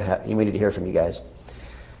 We need to hear from you guys.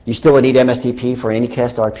 You still would need MSDP for an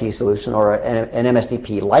Anycast RP solution, or an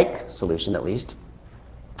MSDP-like solution at least.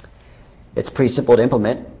 It's pretty simple to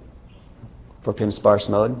implement for PIM sparse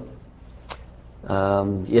mode.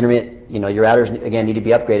 Your routers again need to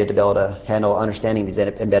be upgraded to be able to handle understanding these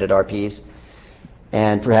embedded RPs,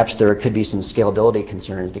 and perhaps there could be some scalability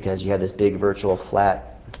concerns because you have this big virtual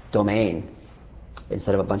flat domain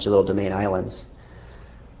instead of a bunch of little domain islands.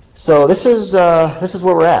 So this is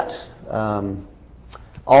where we're at.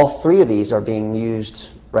 All three of these are being used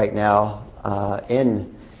right now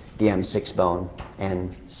in the M6 bone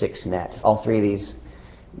and 6net. All three of these,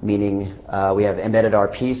 meaning we have embedded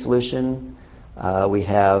RP solution, we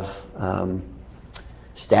have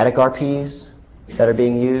static RPs that are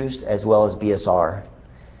being used, as well as BSR.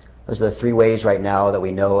 Those are the three ways right now that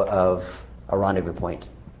we know of a rendezvous point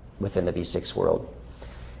within the V6 world.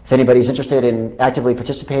 If anybody's interested in actively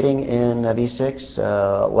participating in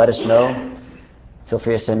V6, let us know. Feel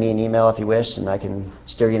free to send me an email if you wish, and I can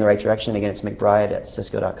steer you in the right direction. Again, it's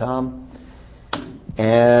mcbride@cisco.com.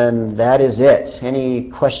 And that is it. Any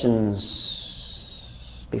questions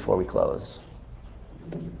before we close?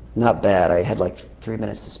 Not bad. I had like 3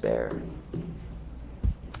 minutes to spare.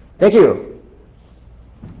 Thank you.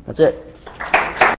 That's it.